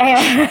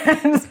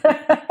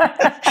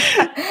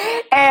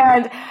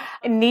and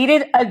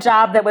needed a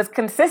job that was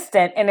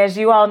consistent. And as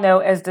you all know,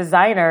 as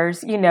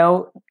designers,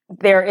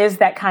 there is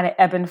that kind of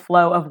ebb and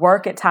flow of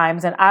work at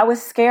times. And I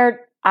was scared.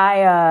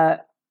 I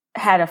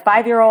had a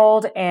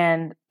 5-year-old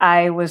and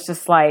I was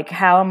just like,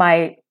 how am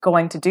I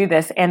going to do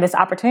this? And this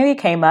opportunity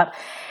came up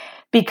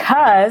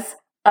because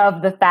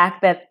of the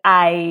fact that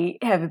I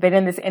have been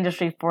in this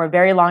industry for a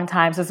very long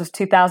time. So this was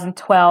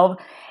 2012.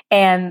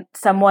 And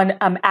someone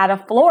out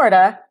of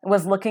Florida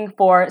was looking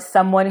for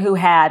someone who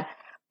had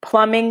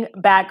plumbing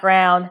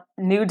background,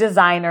 knew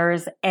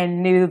designers,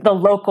 and knew the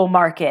local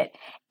market.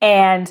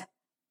 And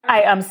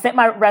I sent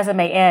my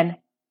resume in,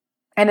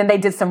 and then they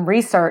did some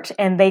research,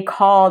 and they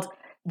called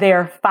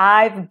their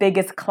 5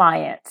 biggest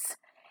clients.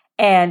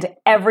 And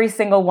every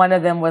single one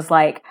of them was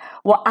like,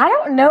 well, I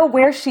don't know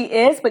where she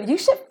is, but you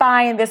should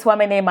find this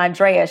woman named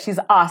Andrea. She's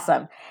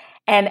awesome.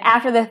 And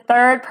after the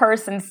 3rd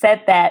person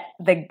said that,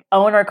 the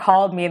owner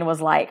called me and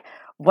was like,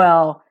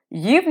 well,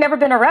 you've never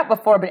been a rep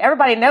before, but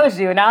everybody knows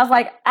you. And I was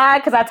like,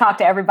 because I talk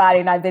to everybody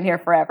and I've been here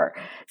forever.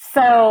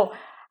 So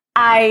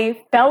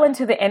I fell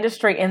into the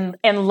industry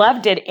and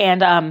loved it,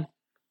 and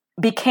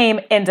became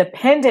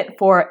independent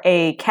for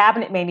a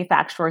cabinet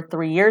manufacturer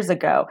 3 years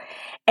ago.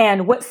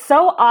 And what's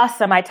so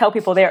awesome, I tell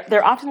people,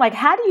 they're often like,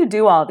 how do you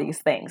do all these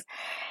things?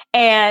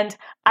 And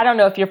I don't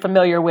know if you're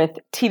familiar with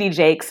T.D.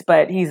 Jakes,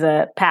 but he's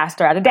a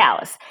pastor out of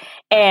Dallas.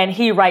 And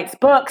he writes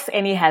books,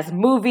 and he has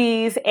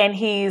movies, and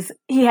he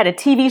had a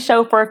TV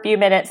show for a few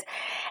minutes.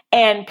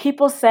 And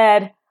people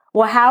said,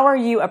 well, how are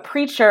you a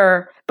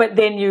preacher, but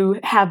then you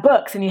have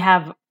books and you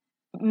have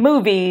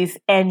movies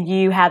and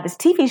you have this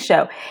TV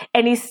show?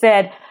 And he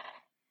said,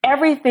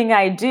 everything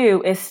I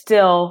do is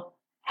still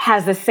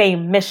has the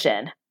same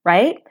mission,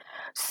 right?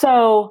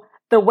 So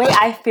the way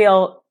I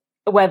feel,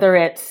 whether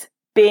it's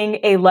being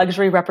a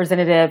luxury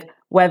representative,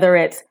 whether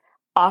it's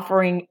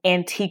offering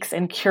antiques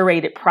and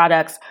curated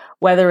products,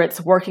 whether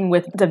it's working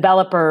with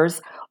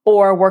developers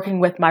or working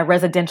with my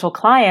residential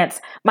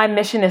clients, my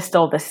mission is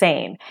still the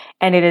same.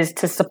 And it is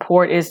to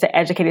support, is to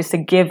educate, is to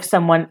give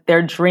someone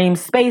their dream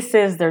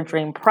spaces, their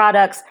dream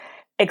products,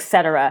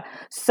 etc.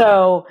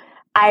 So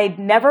I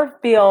never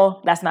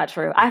feel, that's not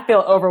true. I feel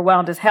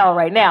overwhelmed as hell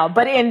right now.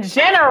 But in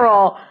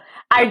general,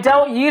 I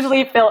don't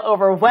usually feel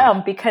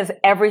overwhelmed because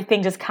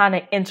everything just kind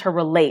of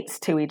interrelates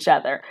to each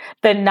other.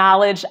 The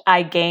knowledge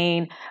I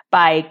gain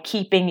by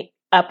keeping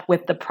up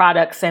with the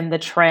products and the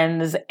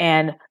trends,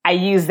 and I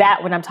use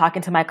that when I'm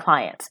talking to my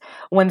clients.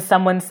 When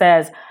someone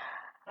says,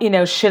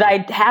 should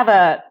I have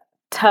a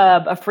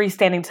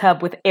freestanding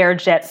tub with air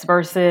jets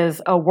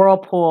versus a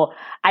Whirlpool,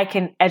 I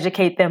can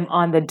educate them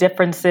on the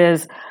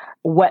differences,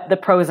 what the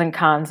pros and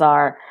cons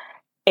are,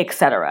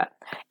 etc.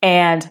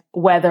 And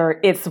whether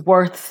it's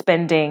worth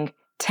spending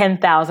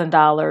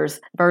 $10,000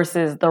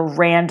 versus the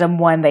random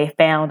one they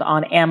found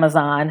on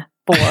Amazon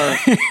for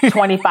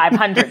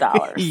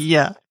 $2,500.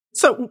 Yeah.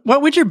 So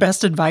what would your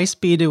best advice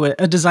be to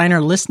a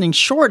designer listening,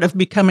 short of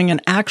becoming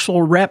an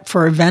actual rep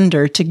for a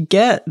vendor, to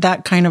get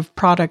that kind of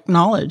product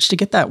knowledge, to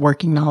get that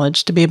working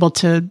knowledge, to be able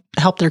to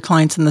help their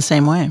clients in the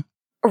same way?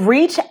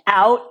 Reach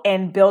out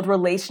and build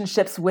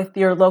relationships with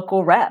your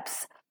local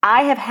reps.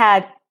 I have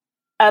had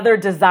other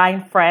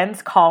design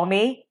friends call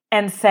me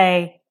and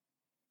say,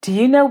 do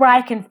you know where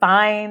I can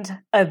find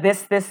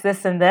this,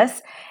 and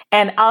this?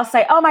 And I'll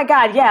say, oh my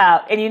God, yeah.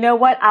 And you know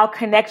what? I'll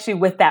connect you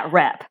with that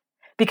rep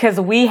because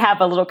we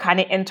have a little kind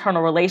of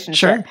internal relationship.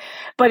 Sure.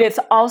 But it's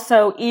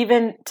also,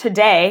 even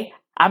today,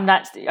 I'm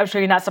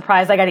sure you're not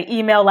surprised. I got an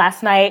email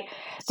last night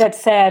that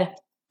said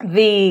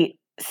the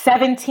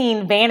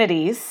 17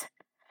 vanities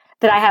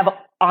that I have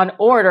on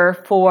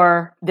order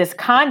for this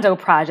condo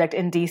project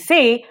in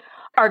DC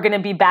are going to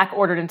be back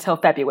ordered until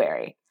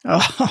February.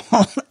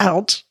 Oh,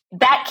 ouch.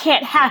 That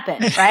can't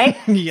happen, right?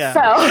 Yeah.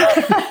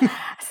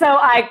 So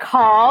I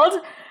called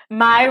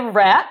my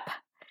rep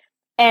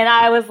and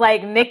I was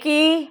like,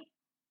 Nikki,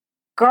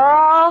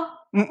 girl,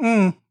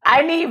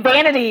 I need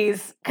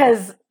vanities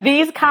because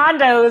these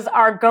condos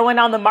are going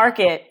on the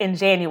market in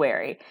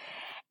January.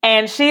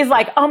 And she's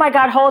like, oh my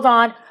God, hold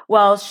on.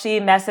 Well, she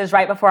messaged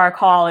right before our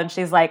call and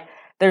she's like,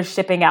 they're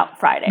shipping out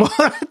Friday.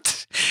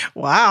 What?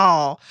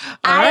 Wow.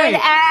 I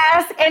didn't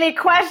ask any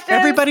questions.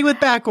 Everybody with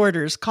back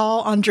orders,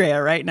 call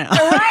Andrea right now.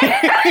 Right?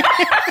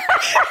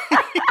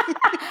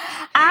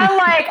 I'm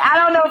like, I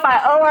don't know if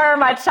I owe her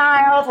my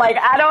child. Like,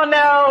 I don't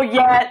know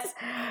yet.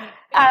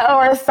 I owe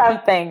her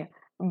something.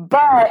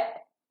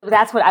 But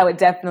that's what I would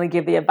definitely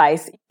give the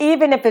advice,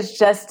 even if it's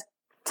just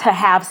to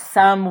have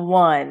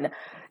someone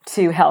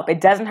to help.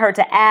 It doesn't hurt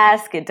to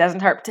ask. It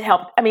doesn't hurt to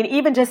help. I mean,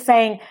 even just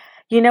saying,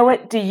 you know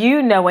what, do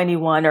you know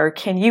anyone, or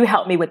can you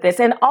help me with this?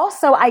 And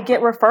also I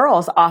get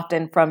referrals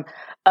often from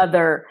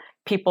other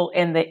people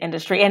in the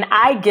industry. And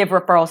I give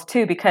referrals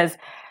too, because,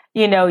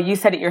 you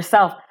said it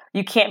yourself,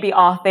 you can't be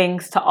all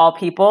things to all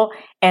people.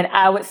 And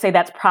I would say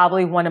that's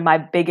probably one of my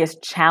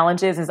biggest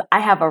challenges is I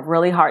have a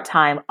really hard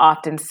time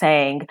often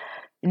saying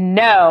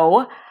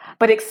no,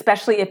 but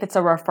especially if it's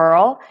a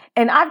referral.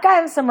 And I've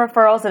gotten some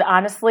referrals that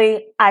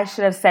honestly I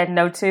should have said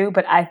no to,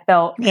 but I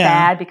felt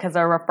bad because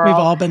of a referral. We've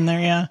all been there,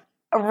 yeah.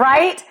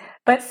 Right?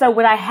 But so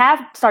what I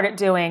have started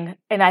doing,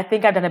 and I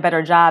think I've done a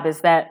better job,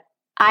 is that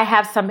I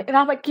have some, and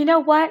I'm like, you know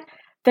what?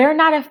 They're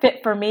not a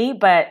fit for me,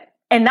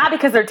 and not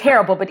because they're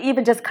terrible, but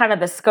even just kind of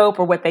the scope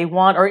or what they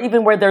want, or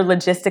even where they're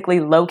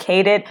logistically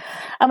located.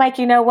 I'm like,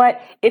 you know what?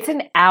 It's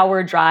an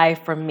hour drive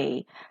from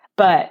me,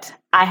 but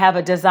I have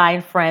a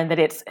design friend that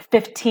it's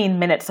 15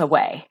 minutes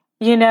away.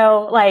 You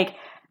know, like,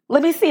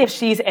 let me see if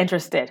she's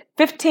interested.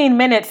 15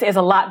 minutes is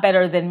a lot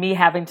better than me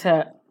having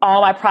to,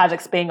 all my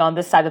projects being on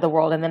this side of the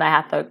world, and then I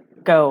have to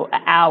go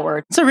an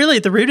hour. So really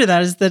at the root of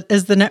that is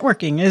the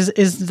networking,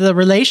 is the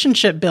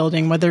relationship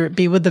building, whether it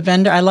be with the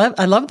vendor. I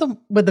love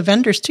with the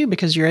vendors too,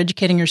 because you're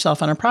educating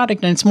yourself on a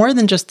product, and it's more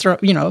than just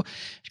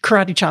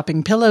karate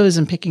chopping pillows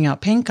and picking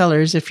out paint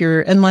colors,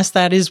 unless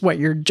that is what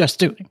you're just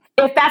doing.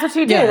 If that's what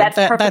you do, that's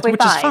perfectly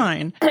which fine. Is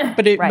fine.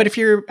 But but if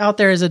you're out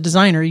there as a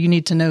designer, you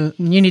need to know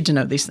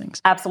these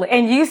things. Absolutely.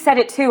 And you said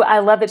it too. I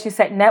love that you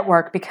said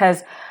network,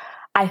 because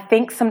I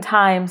think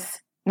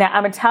sometimes, now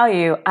I'm going to tell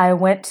you, I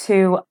went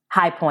to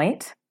High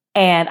Point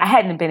and I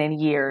hadn't been in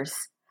years.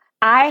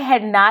 I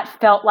had not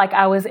felt like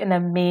I was in a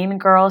mean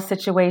girl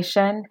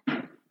situation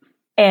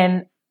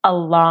in a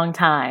long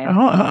time.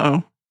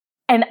 Oh.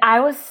 And I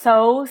was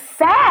so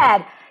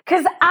sad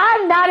because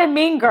I'm not a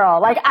mean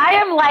girl. Like, I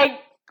am like,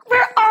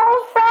 we're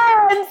all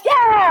friends.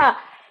 Yeah.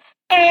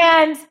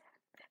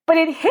 But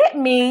it hit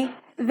me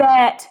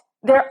that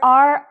there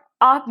are,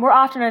 more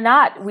often than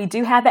not, we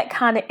do have that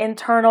kind of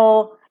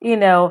internal,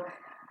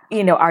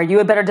 are you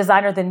a better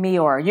designer than me?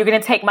 Or are you going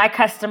to take my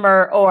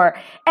customer?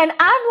 And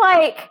I'm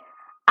like,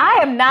 I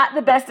am not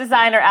the best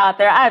designer out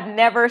there. I've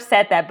never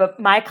said that, but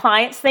my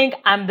clients think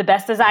I'm the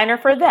best designer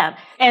for them.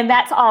 And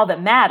that's all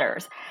that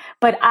matters.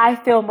 But I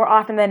feel more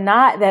often than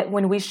not that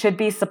when we should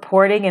be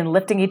supporting and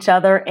lifting each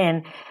other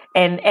and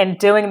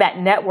doing that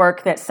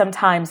network, that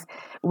sometimes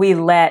we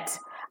let,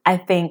 I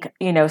think,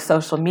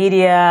 social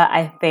media,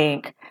 I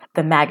think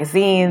the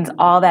magazines,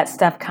 all that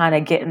stuff kind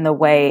of get in the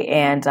way,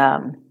 and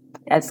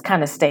it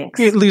kind of stinks.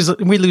 We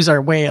lose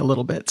our way a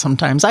little bit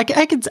sometimes. I've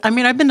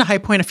been to High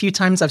Point a few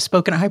times. I've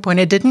spoken at High Point.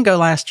 I didn't go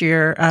last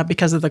year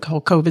because of the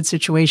whole COVID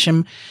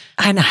situation.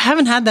 And I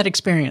haven't had that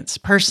experience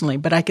personally,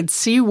 but I could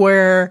see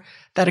where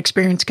that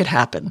experience could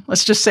happen.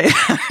 Let's just say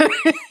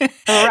that.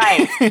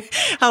 Right.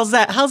 How's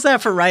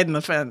that for riding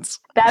the fence?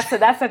 That's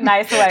a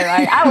nice way,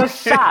 right? I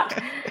was shocked.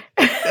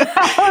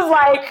 I was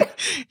like,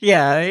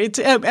 yeah,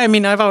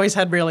 I've always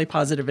had really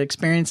positive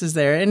experiences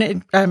there,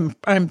 and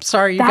I'm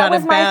sorry you got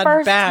a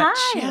bad batch.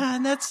 Yeah,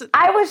 and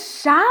I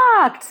was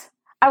shocked.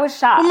 Well,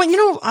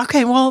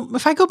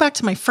 if I go back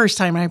to my first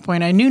time at High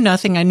Point, I knew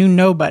nothing, I knew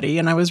nobody,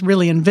 and I was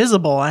really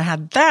invisible. I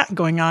had that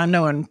going on.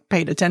 No one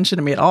paid attention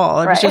to me at all.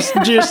 I was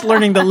just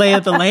learning the lay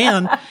of the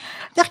land.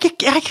 I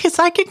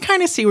could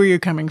kind of see where you're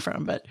coming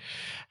from, but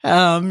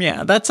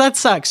that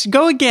sucks.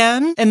 Go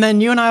again, and then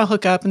you and I'll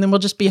hook up, and then we'll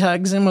just be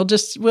hugs, and we'll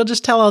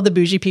just tell all the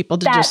bougie people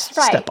to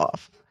step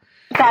off.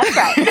 That's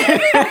right.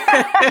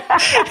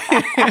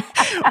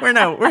 We're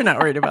not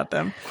worried about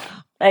them.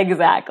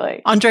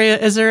 Exactly. Andrea,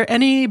 is there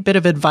any bit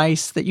of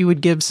advice that you would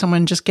give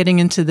someone just getting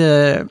into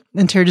the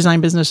interior design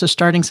business or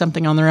starting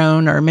something on their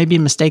own, or maybe a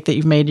mistake that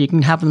you've made you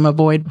can have them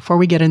avoid before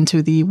we get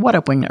into the What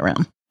Up Wingnut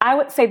round? I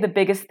would say the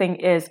biggest thing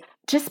is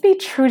just be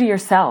true to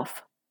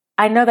yourself.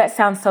 I know that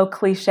sounds so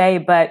cliche,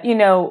 but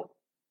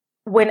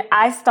when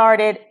I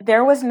started,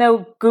 there was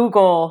no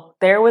Google,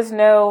 there was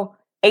no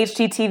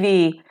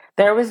HGTV,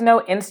 there was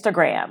no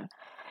Instagram.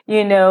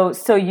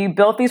 So you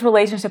built these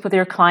relationships with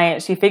your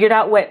clients, you figured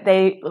out what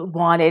they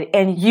wanted,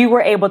 and you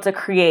were able to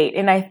create.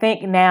 And I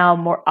think now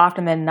more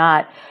often than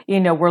not,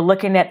 we're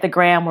looking at the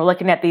gram, we're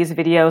looking at these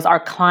videos,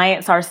 our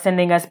clients are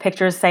sending us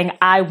pictures saying,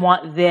 I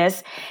want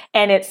this.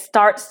 And it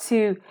starts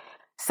to,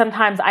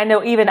 sometimes I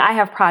know even I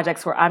have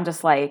projects where I'm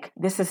just like,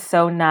 this is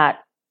so not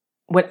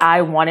what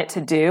I wanted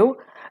to do.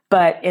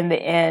 But in the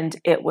end,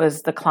 it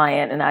was the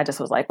client, and I just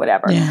was like,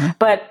 whatever. Yeah.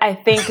 But I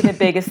think the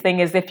biggest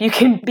thing is if you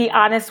can be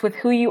honest with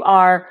who you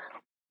are,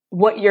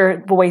 what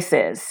your voice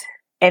is,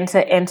 and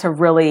to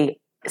really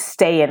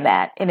stay in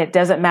that. And it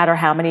doesn't matter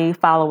how many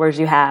followers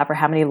you have or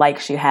how many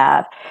likes you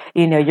have.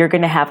 You're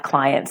going to have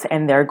clients,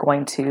 and they're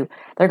going to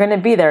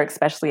be there,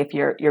 especially if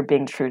you're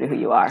being true to who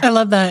you are. I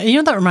love that.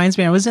 That reminds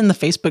me, I was in the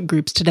Facebook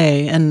groups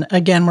today, and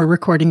again, we're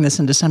recording this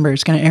in December.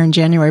 It's going to air in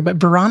January, but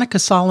Veronica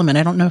Solomon,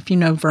 I don't know if you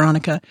know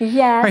Veronica.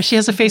 Yes. Right, she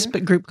has a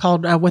Facebook group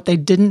called What They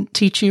Didn't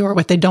Teach You, or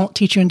What They Don't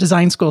Teach You in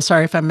Design School.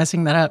 Sorry if I'm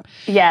messing that up.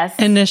 Yes.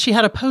 And she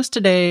had a post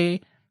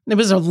today. It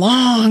was a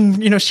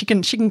long, she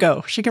can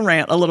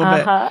rant a little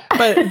bit,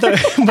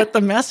 but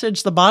the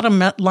message, the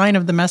bottom line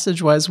of the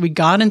message was, we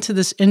got into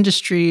this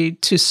industry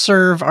to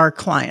serve our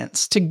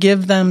clients, to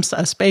give them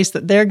a space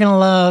that they're going to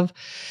love.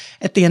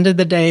 At the end of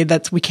the day,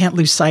 we can't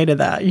lose sight of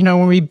that.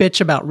 When we bitch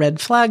about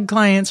red flag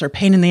clients or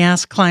pain in the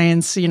ass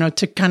clients,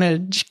 to kind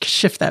of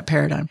shift that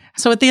paradigm.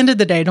 So at the end of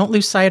the day, don't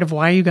lose sight of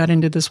why you got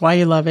into this, why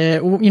you love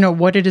it,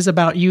 what it is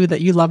about you that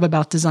you love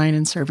about design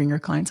and serving your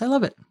clients. I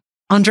love it.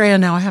 Andrea,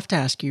 now I have to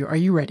ask you, are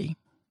you ready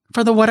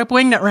for the What Up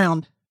Wingnut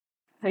round?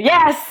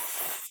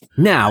 Yes!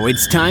 Now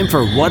it's time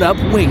for What Up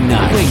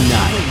Wingnut.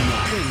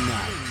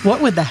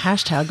 What would the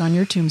hashtag on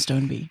your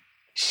tombstone be?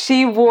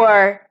 She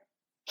wore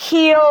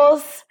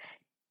heels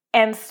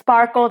and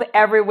sparkled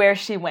everywhere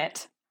she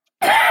went.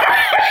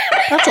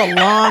 That's a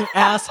long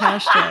ass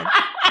hashtag.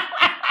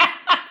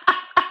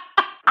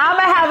 I'm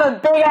going to have a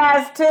big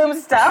ass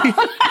tombstone.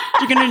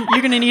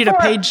 You're gonna need a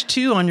page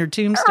 2 on your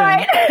tombstone.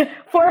 Right.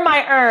 For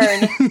my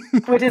urn,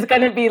 which is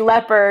going to be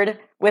leopard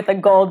with a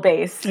gold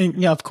base.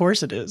 Yeah, of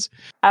course it is.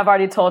 I've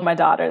already told my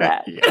daughter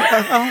that.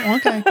 Oh,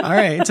 okay. All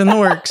right. It's in the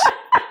works.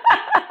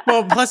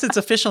 Well, plus it's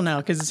official now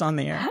because it's on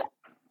the air.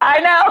 I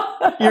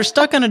know. You're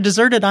stuck on a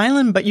deserted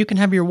island, but you can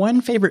have your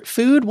one favorite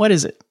food. What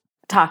is it?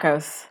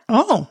 Tacos.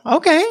 Oh,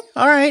 okay.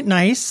 All right.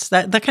 Nice.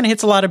 That kind of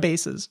hits a lot of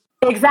bases.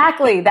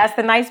 Exactly. That's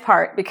the nice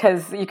part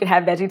because you can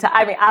have veggie tacos.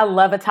 I mean, I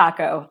love a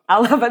taco. I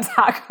love a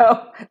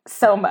taco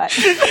so much.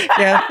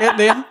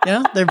 Yeah.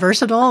 They're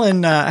versatile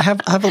and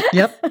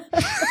yep.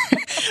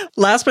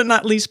 Last but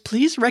not least,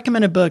 please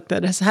recommend a book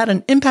that has had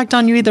an impact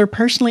on you either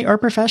personally or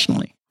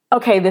professionally.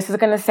 Okay, this is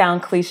going to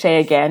sound cliche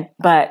again,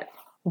 but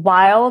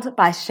Wild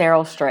by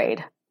Cheryl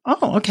Strayed.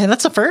 Oh, okay.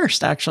 That's a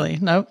first, actually.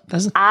 No,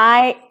 doesn't.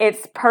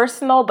 It's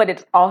personal, but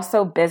it's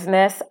also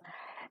business.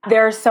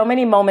 There are so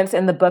many moments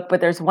in the book, but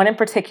there's one in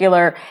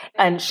particular,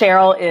 and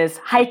Cheryl is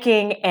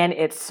hiking and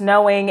it's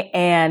snowing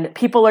and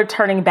people are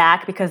turning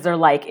back because they're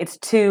like,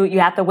 you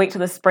have to wait till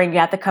the spring, you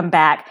have to come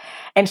back.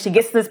 And she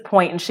gets to this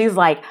point and she's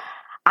like,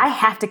 I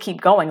have to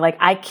keep going. Like,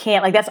 I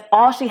can't, like, that's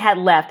all she had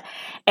left.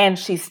 And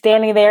she's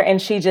standing there and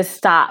she just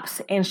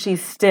stops and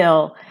she's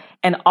still.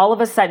 And all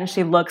of a sudden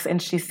she looks and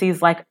she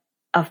sees like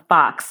a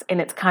fox and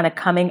it's kind of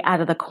coming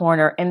out of the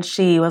corner. And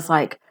she was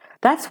like,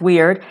 that's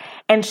weird.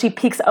 And she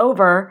peeks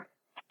over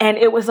and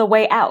it was a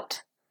way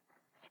out.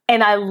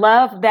 And I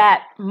love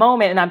that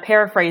moment, and I'm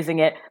paraphrasing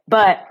it,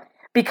 but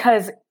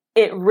because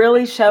it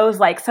really shows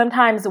like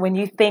sometimes when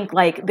you think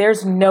like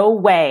there's no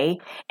way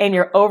and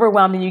you're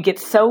overwhelmed and you get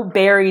so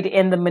buried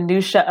in the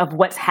minutia of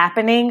what's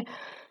happening,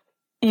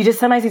 you just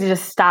sometimes need to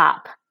just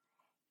stop,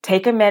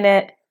 take a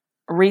minute,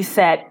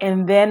 reset.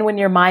 And then when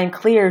your mind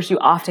clears, you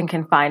often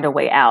can find a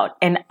way out.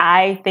 And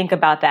I think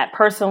about that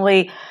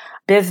personally,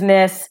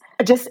 business,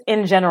 just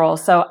in general.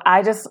 So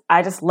I just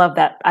love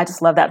that. I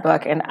just love that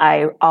book. And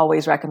I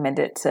always recommend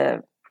it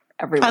to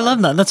everyone. I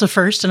love that. That's a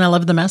first. And I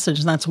love the message.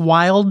 And that's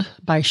Wild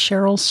by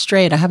Cheryl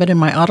Strayed. I have it in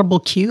my Audible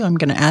queue. I'm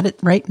going to add it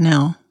right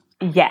now.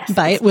 Yes.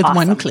 Buy it with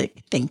one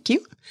click. Thank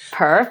you.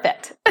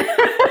 Perfect.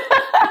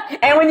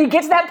 And when you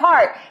get to that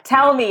part,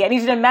 tell me. I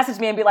need you to message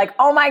me and be like,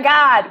 oh my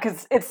God,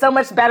 because it's so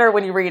much better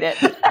when you read it.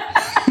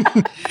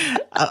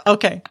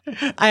 Okay.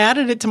 I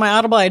added it to my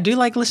Audible. I do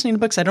like listening to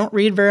books. I don't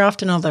read very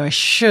often, although I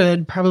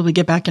should probably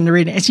get back into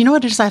reading. You know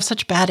what it is? I have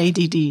such bad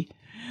ADD.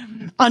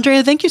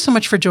 Andrea, thank you so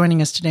much for joining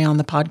us today on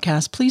the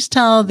podcast. Please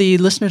tell the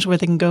listeners where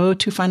they can go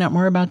to find out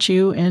more about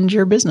you and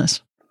your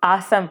business.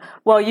 Awesome.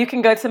 Well, you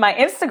can go to my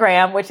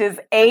Instagram, which is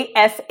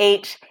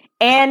ASH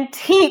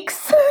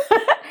Antiques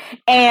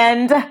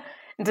and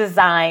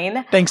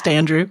Design. Thanks to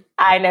Andrew.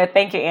 I know.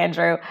 Thank you,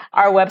 Andrew.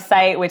 Our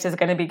website, which is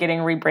going to be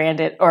getting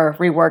rebranded or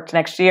reworked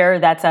next year,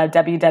 that's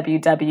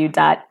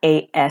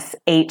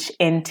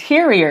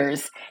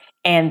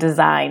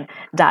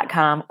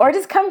www.ashinteriorsanddesign.com. Or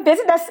just come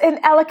visit us in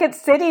Ellicott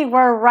City.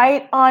 We're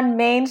right on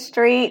Main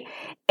Street,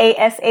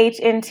 ASH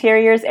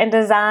Interiors and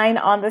Design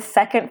on the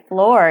second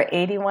floor,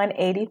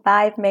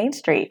 8185 Main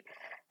Street.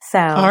 So,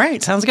 all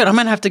right, sounds good. I'm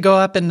gonna have to go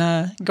up and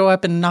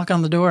knock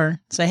on the door.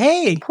 Say,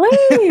 hey,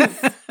 please,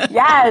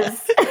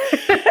 yes.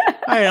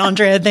 All right,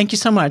 Andrea, thank you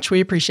so much.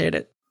 We appreciate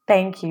it.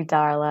 Thank you,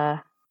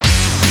 Darla.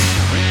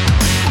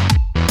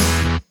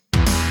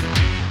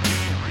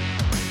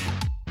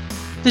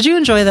 Did you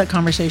enjoy that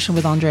conversation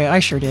with Andrea?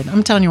 I sure did.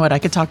 I'm telling you what, I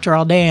could talk to her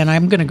all day, and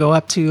I'm gonna go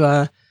up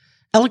to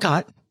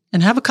Ellicott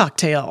and have a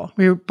cocktail.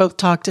 We both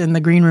talked in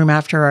the green room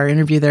after our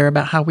interview there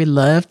about how we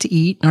love to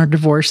eat and our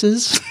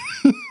divorces.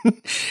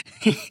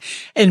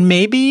 And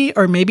maybe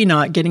or maybe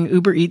not getting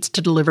Uber Eats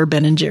to deliver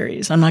Ben &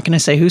 Jerry's. I'm not going to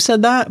say who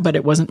said that, but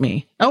it wasn't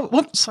me. Oh,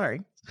 whoops,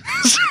 sorry.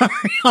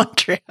 Sorry,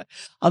 Andrea.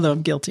 Although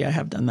I'm guilty, I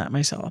have done that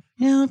myself.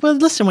 Yeah, well,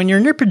 listen, when you're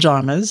in your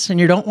pajamas and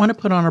you don't want to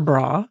put on a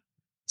bra,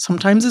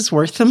 sometimes it's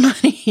worth the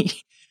money.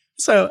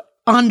 So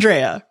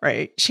Andrea,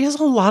 right, she has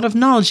a lot of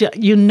knowledge.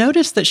 You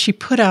notice that she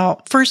put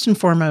out, first and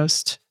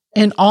foremost,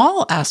 in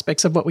all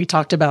aspects of what we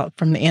talked about,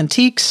 from the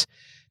antiques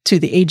to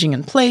the aging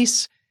in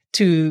place,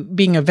 to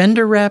being a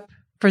vendor rep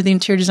for the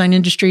interior design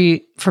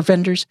industry for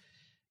vendors,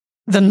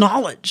 the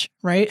knowledge,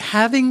 right?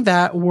 Having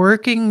that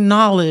working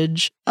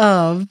knowledge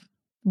of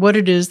what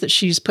it is that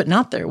she's putting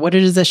out there, what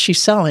it is that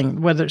she's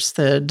selling, whether it's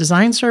the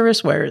design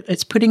service, where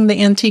it's putting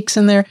the antiques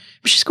in there.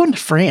 She's going to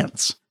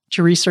France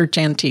to research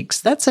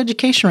antiques. That's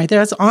education right there.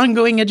 That's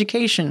ongoing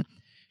education.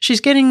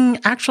 She's getting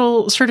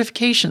actual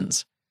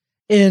certifications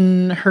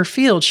in her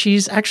field.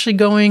 She's actually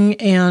going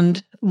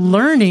and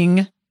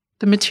learning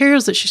the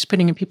materials that she's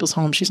putting in people's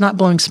homes. She's not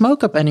blowing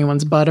smoke up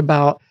anyone's butt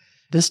about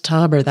this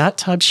tub or that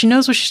tub. She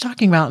knows what she's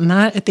talking about. And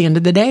that, at the end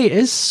of the day,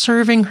 is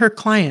serving her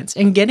clients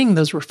and getting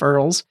those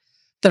referrals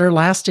that are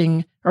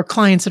lasting, or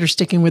clients that are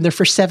sticking with her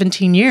for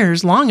 17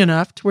 years, long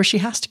enough to where she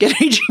has to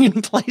get aging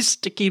in place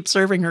to keep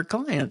serving her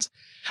clients.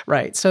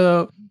 Right.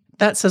 So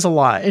that says a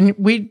lot. And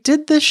we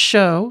did this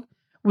show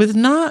with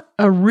not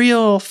a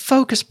real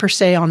focus per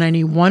se on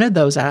any one of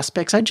those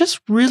aspects. I just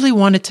really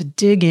wanted to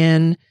dig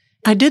in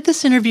I did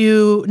this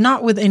interview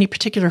not with any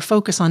particular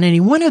focus on any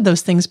one of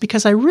those things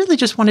because I really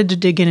just wanted to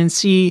dig in and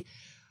see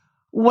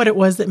what it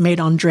was that made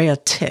Andrea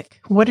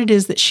tick, what it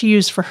is that she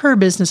used for her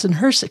business and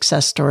her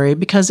success story,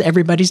 because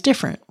everybody's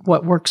different.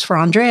 What works for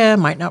Andrea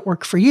might not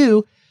work for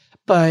you,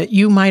 but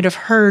you might have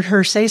heard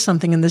her say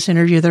something in this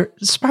interview that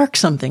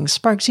sparks,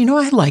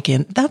 I like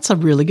it. That's a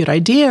really good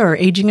idea. Or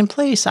aging in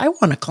place. I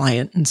want a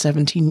client in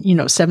 17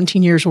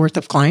 years worth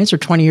of clients or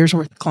 20 years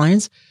worth of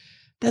clients.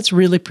 That's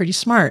really pretty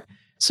smart.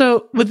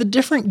 So with the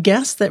different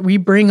guests that we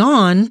bring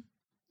on,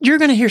 you're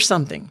going to hear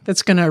something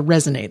that's going to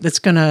resonate, that's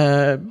going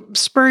to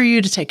spur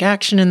you to take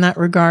action in that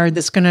regard,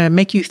 that's going to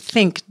make you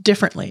think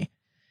differently,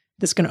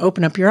 that's going to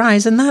open up your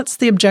eyes. And that's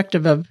the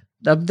objective of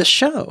the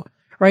show,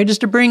 right? Is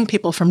to bring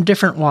people from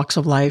different walks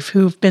of life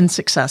who've been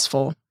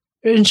successful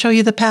and show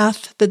you the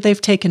path that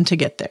they've taken to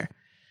get there.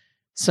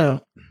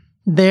 So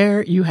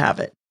there you have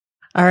it.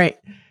 All right.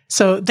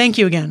 So thank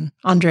you again,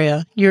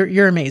 Andrea.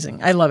 You're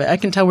amazing. I love it. I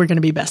can tell we're going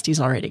to be besties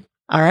already.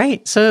 All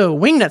right. So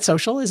Wingnut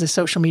Social is a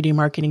social media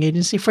marketing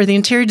agency for the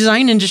interior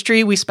design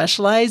industry. We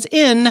specialize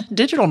in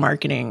digital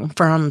marketing,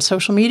 from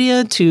social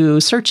media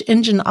to search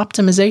engine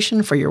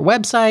optimization for your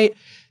website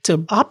to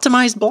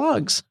optimized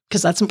blogs,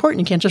 because that's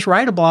important. You can't just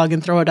write a blog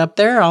and throw it up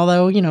there,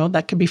 although,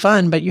 that could be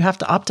fun, but you have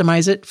to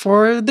optimize it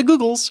for the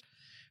Googles,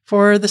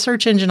 for the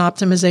search engine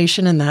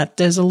optimization. And that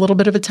is a little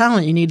bit of a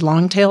talent. You need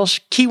long tail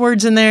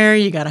keywords in there.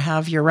 You got to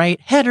have your right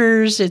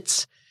headers.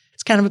 It's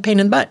kind of a pain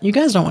in the butt. You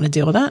guys don't want to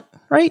deal with that,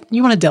 right?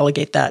 You want to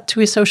delegate that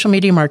to a social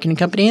media marketing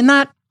company, and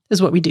that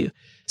is what we do.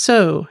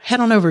 So head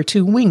on over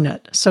to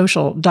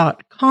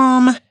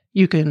wingnutsocial.com.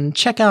 You can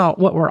check out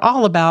what we're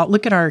all about.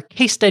 Look at our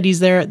case studies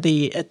there at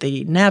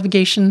the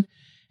navigation,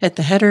 at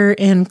the header,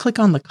 and click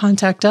on the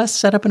Contact Us,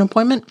 set up an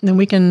appointment, and then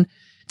we can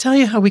tell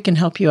you how we can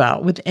help you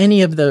out with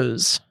any of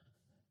those.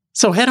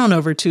 So head on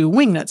over to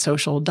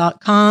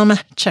wingnutsocial.com.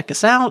 Check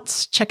us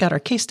out. Check out our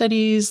case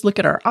studies. Look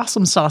at our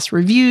awesome sauce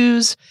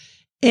reviews.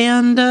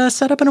 And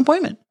set up an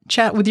appointment.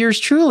 Chat with yours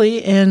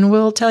truly, and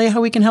we'll tell you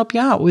how we can help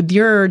you out with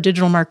your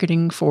digital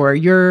marketing for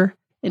your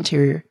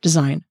interior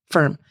design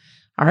firm.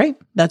 All right,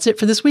 that's it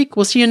for this week.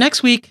 We'll see you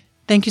next week.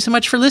 Thank you so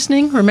much for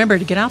listening. Remember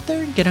to get out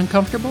there, get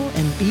uncomfortable,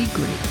 and be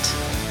great.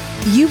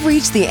 You've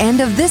reached the end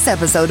of this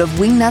episode of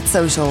Wingnut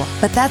Social,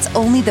 but that's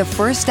only the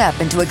first step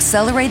into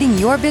accelerating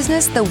your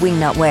business the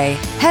Wingnut way.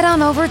 Head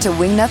on over to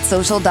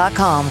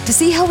wingnutsocial.com to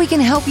see how we can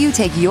help you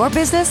take your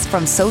business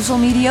from social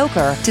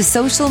mediocre to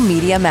social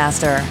media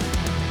master.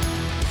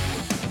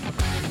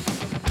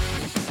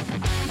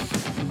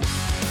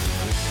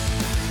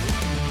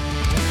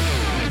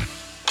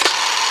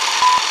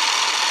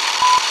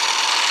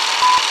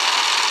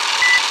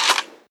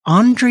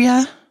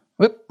 Andrea,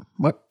 what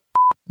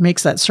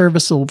makes that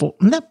serviceable?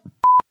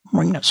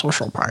 Wingnut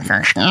Social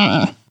Podcast.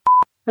 I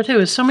tell you,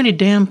 there's so many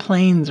damn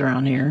planes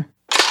around here.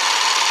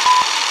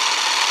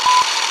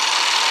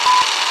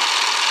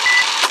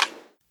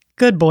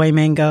 Good boy,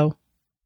 Mango.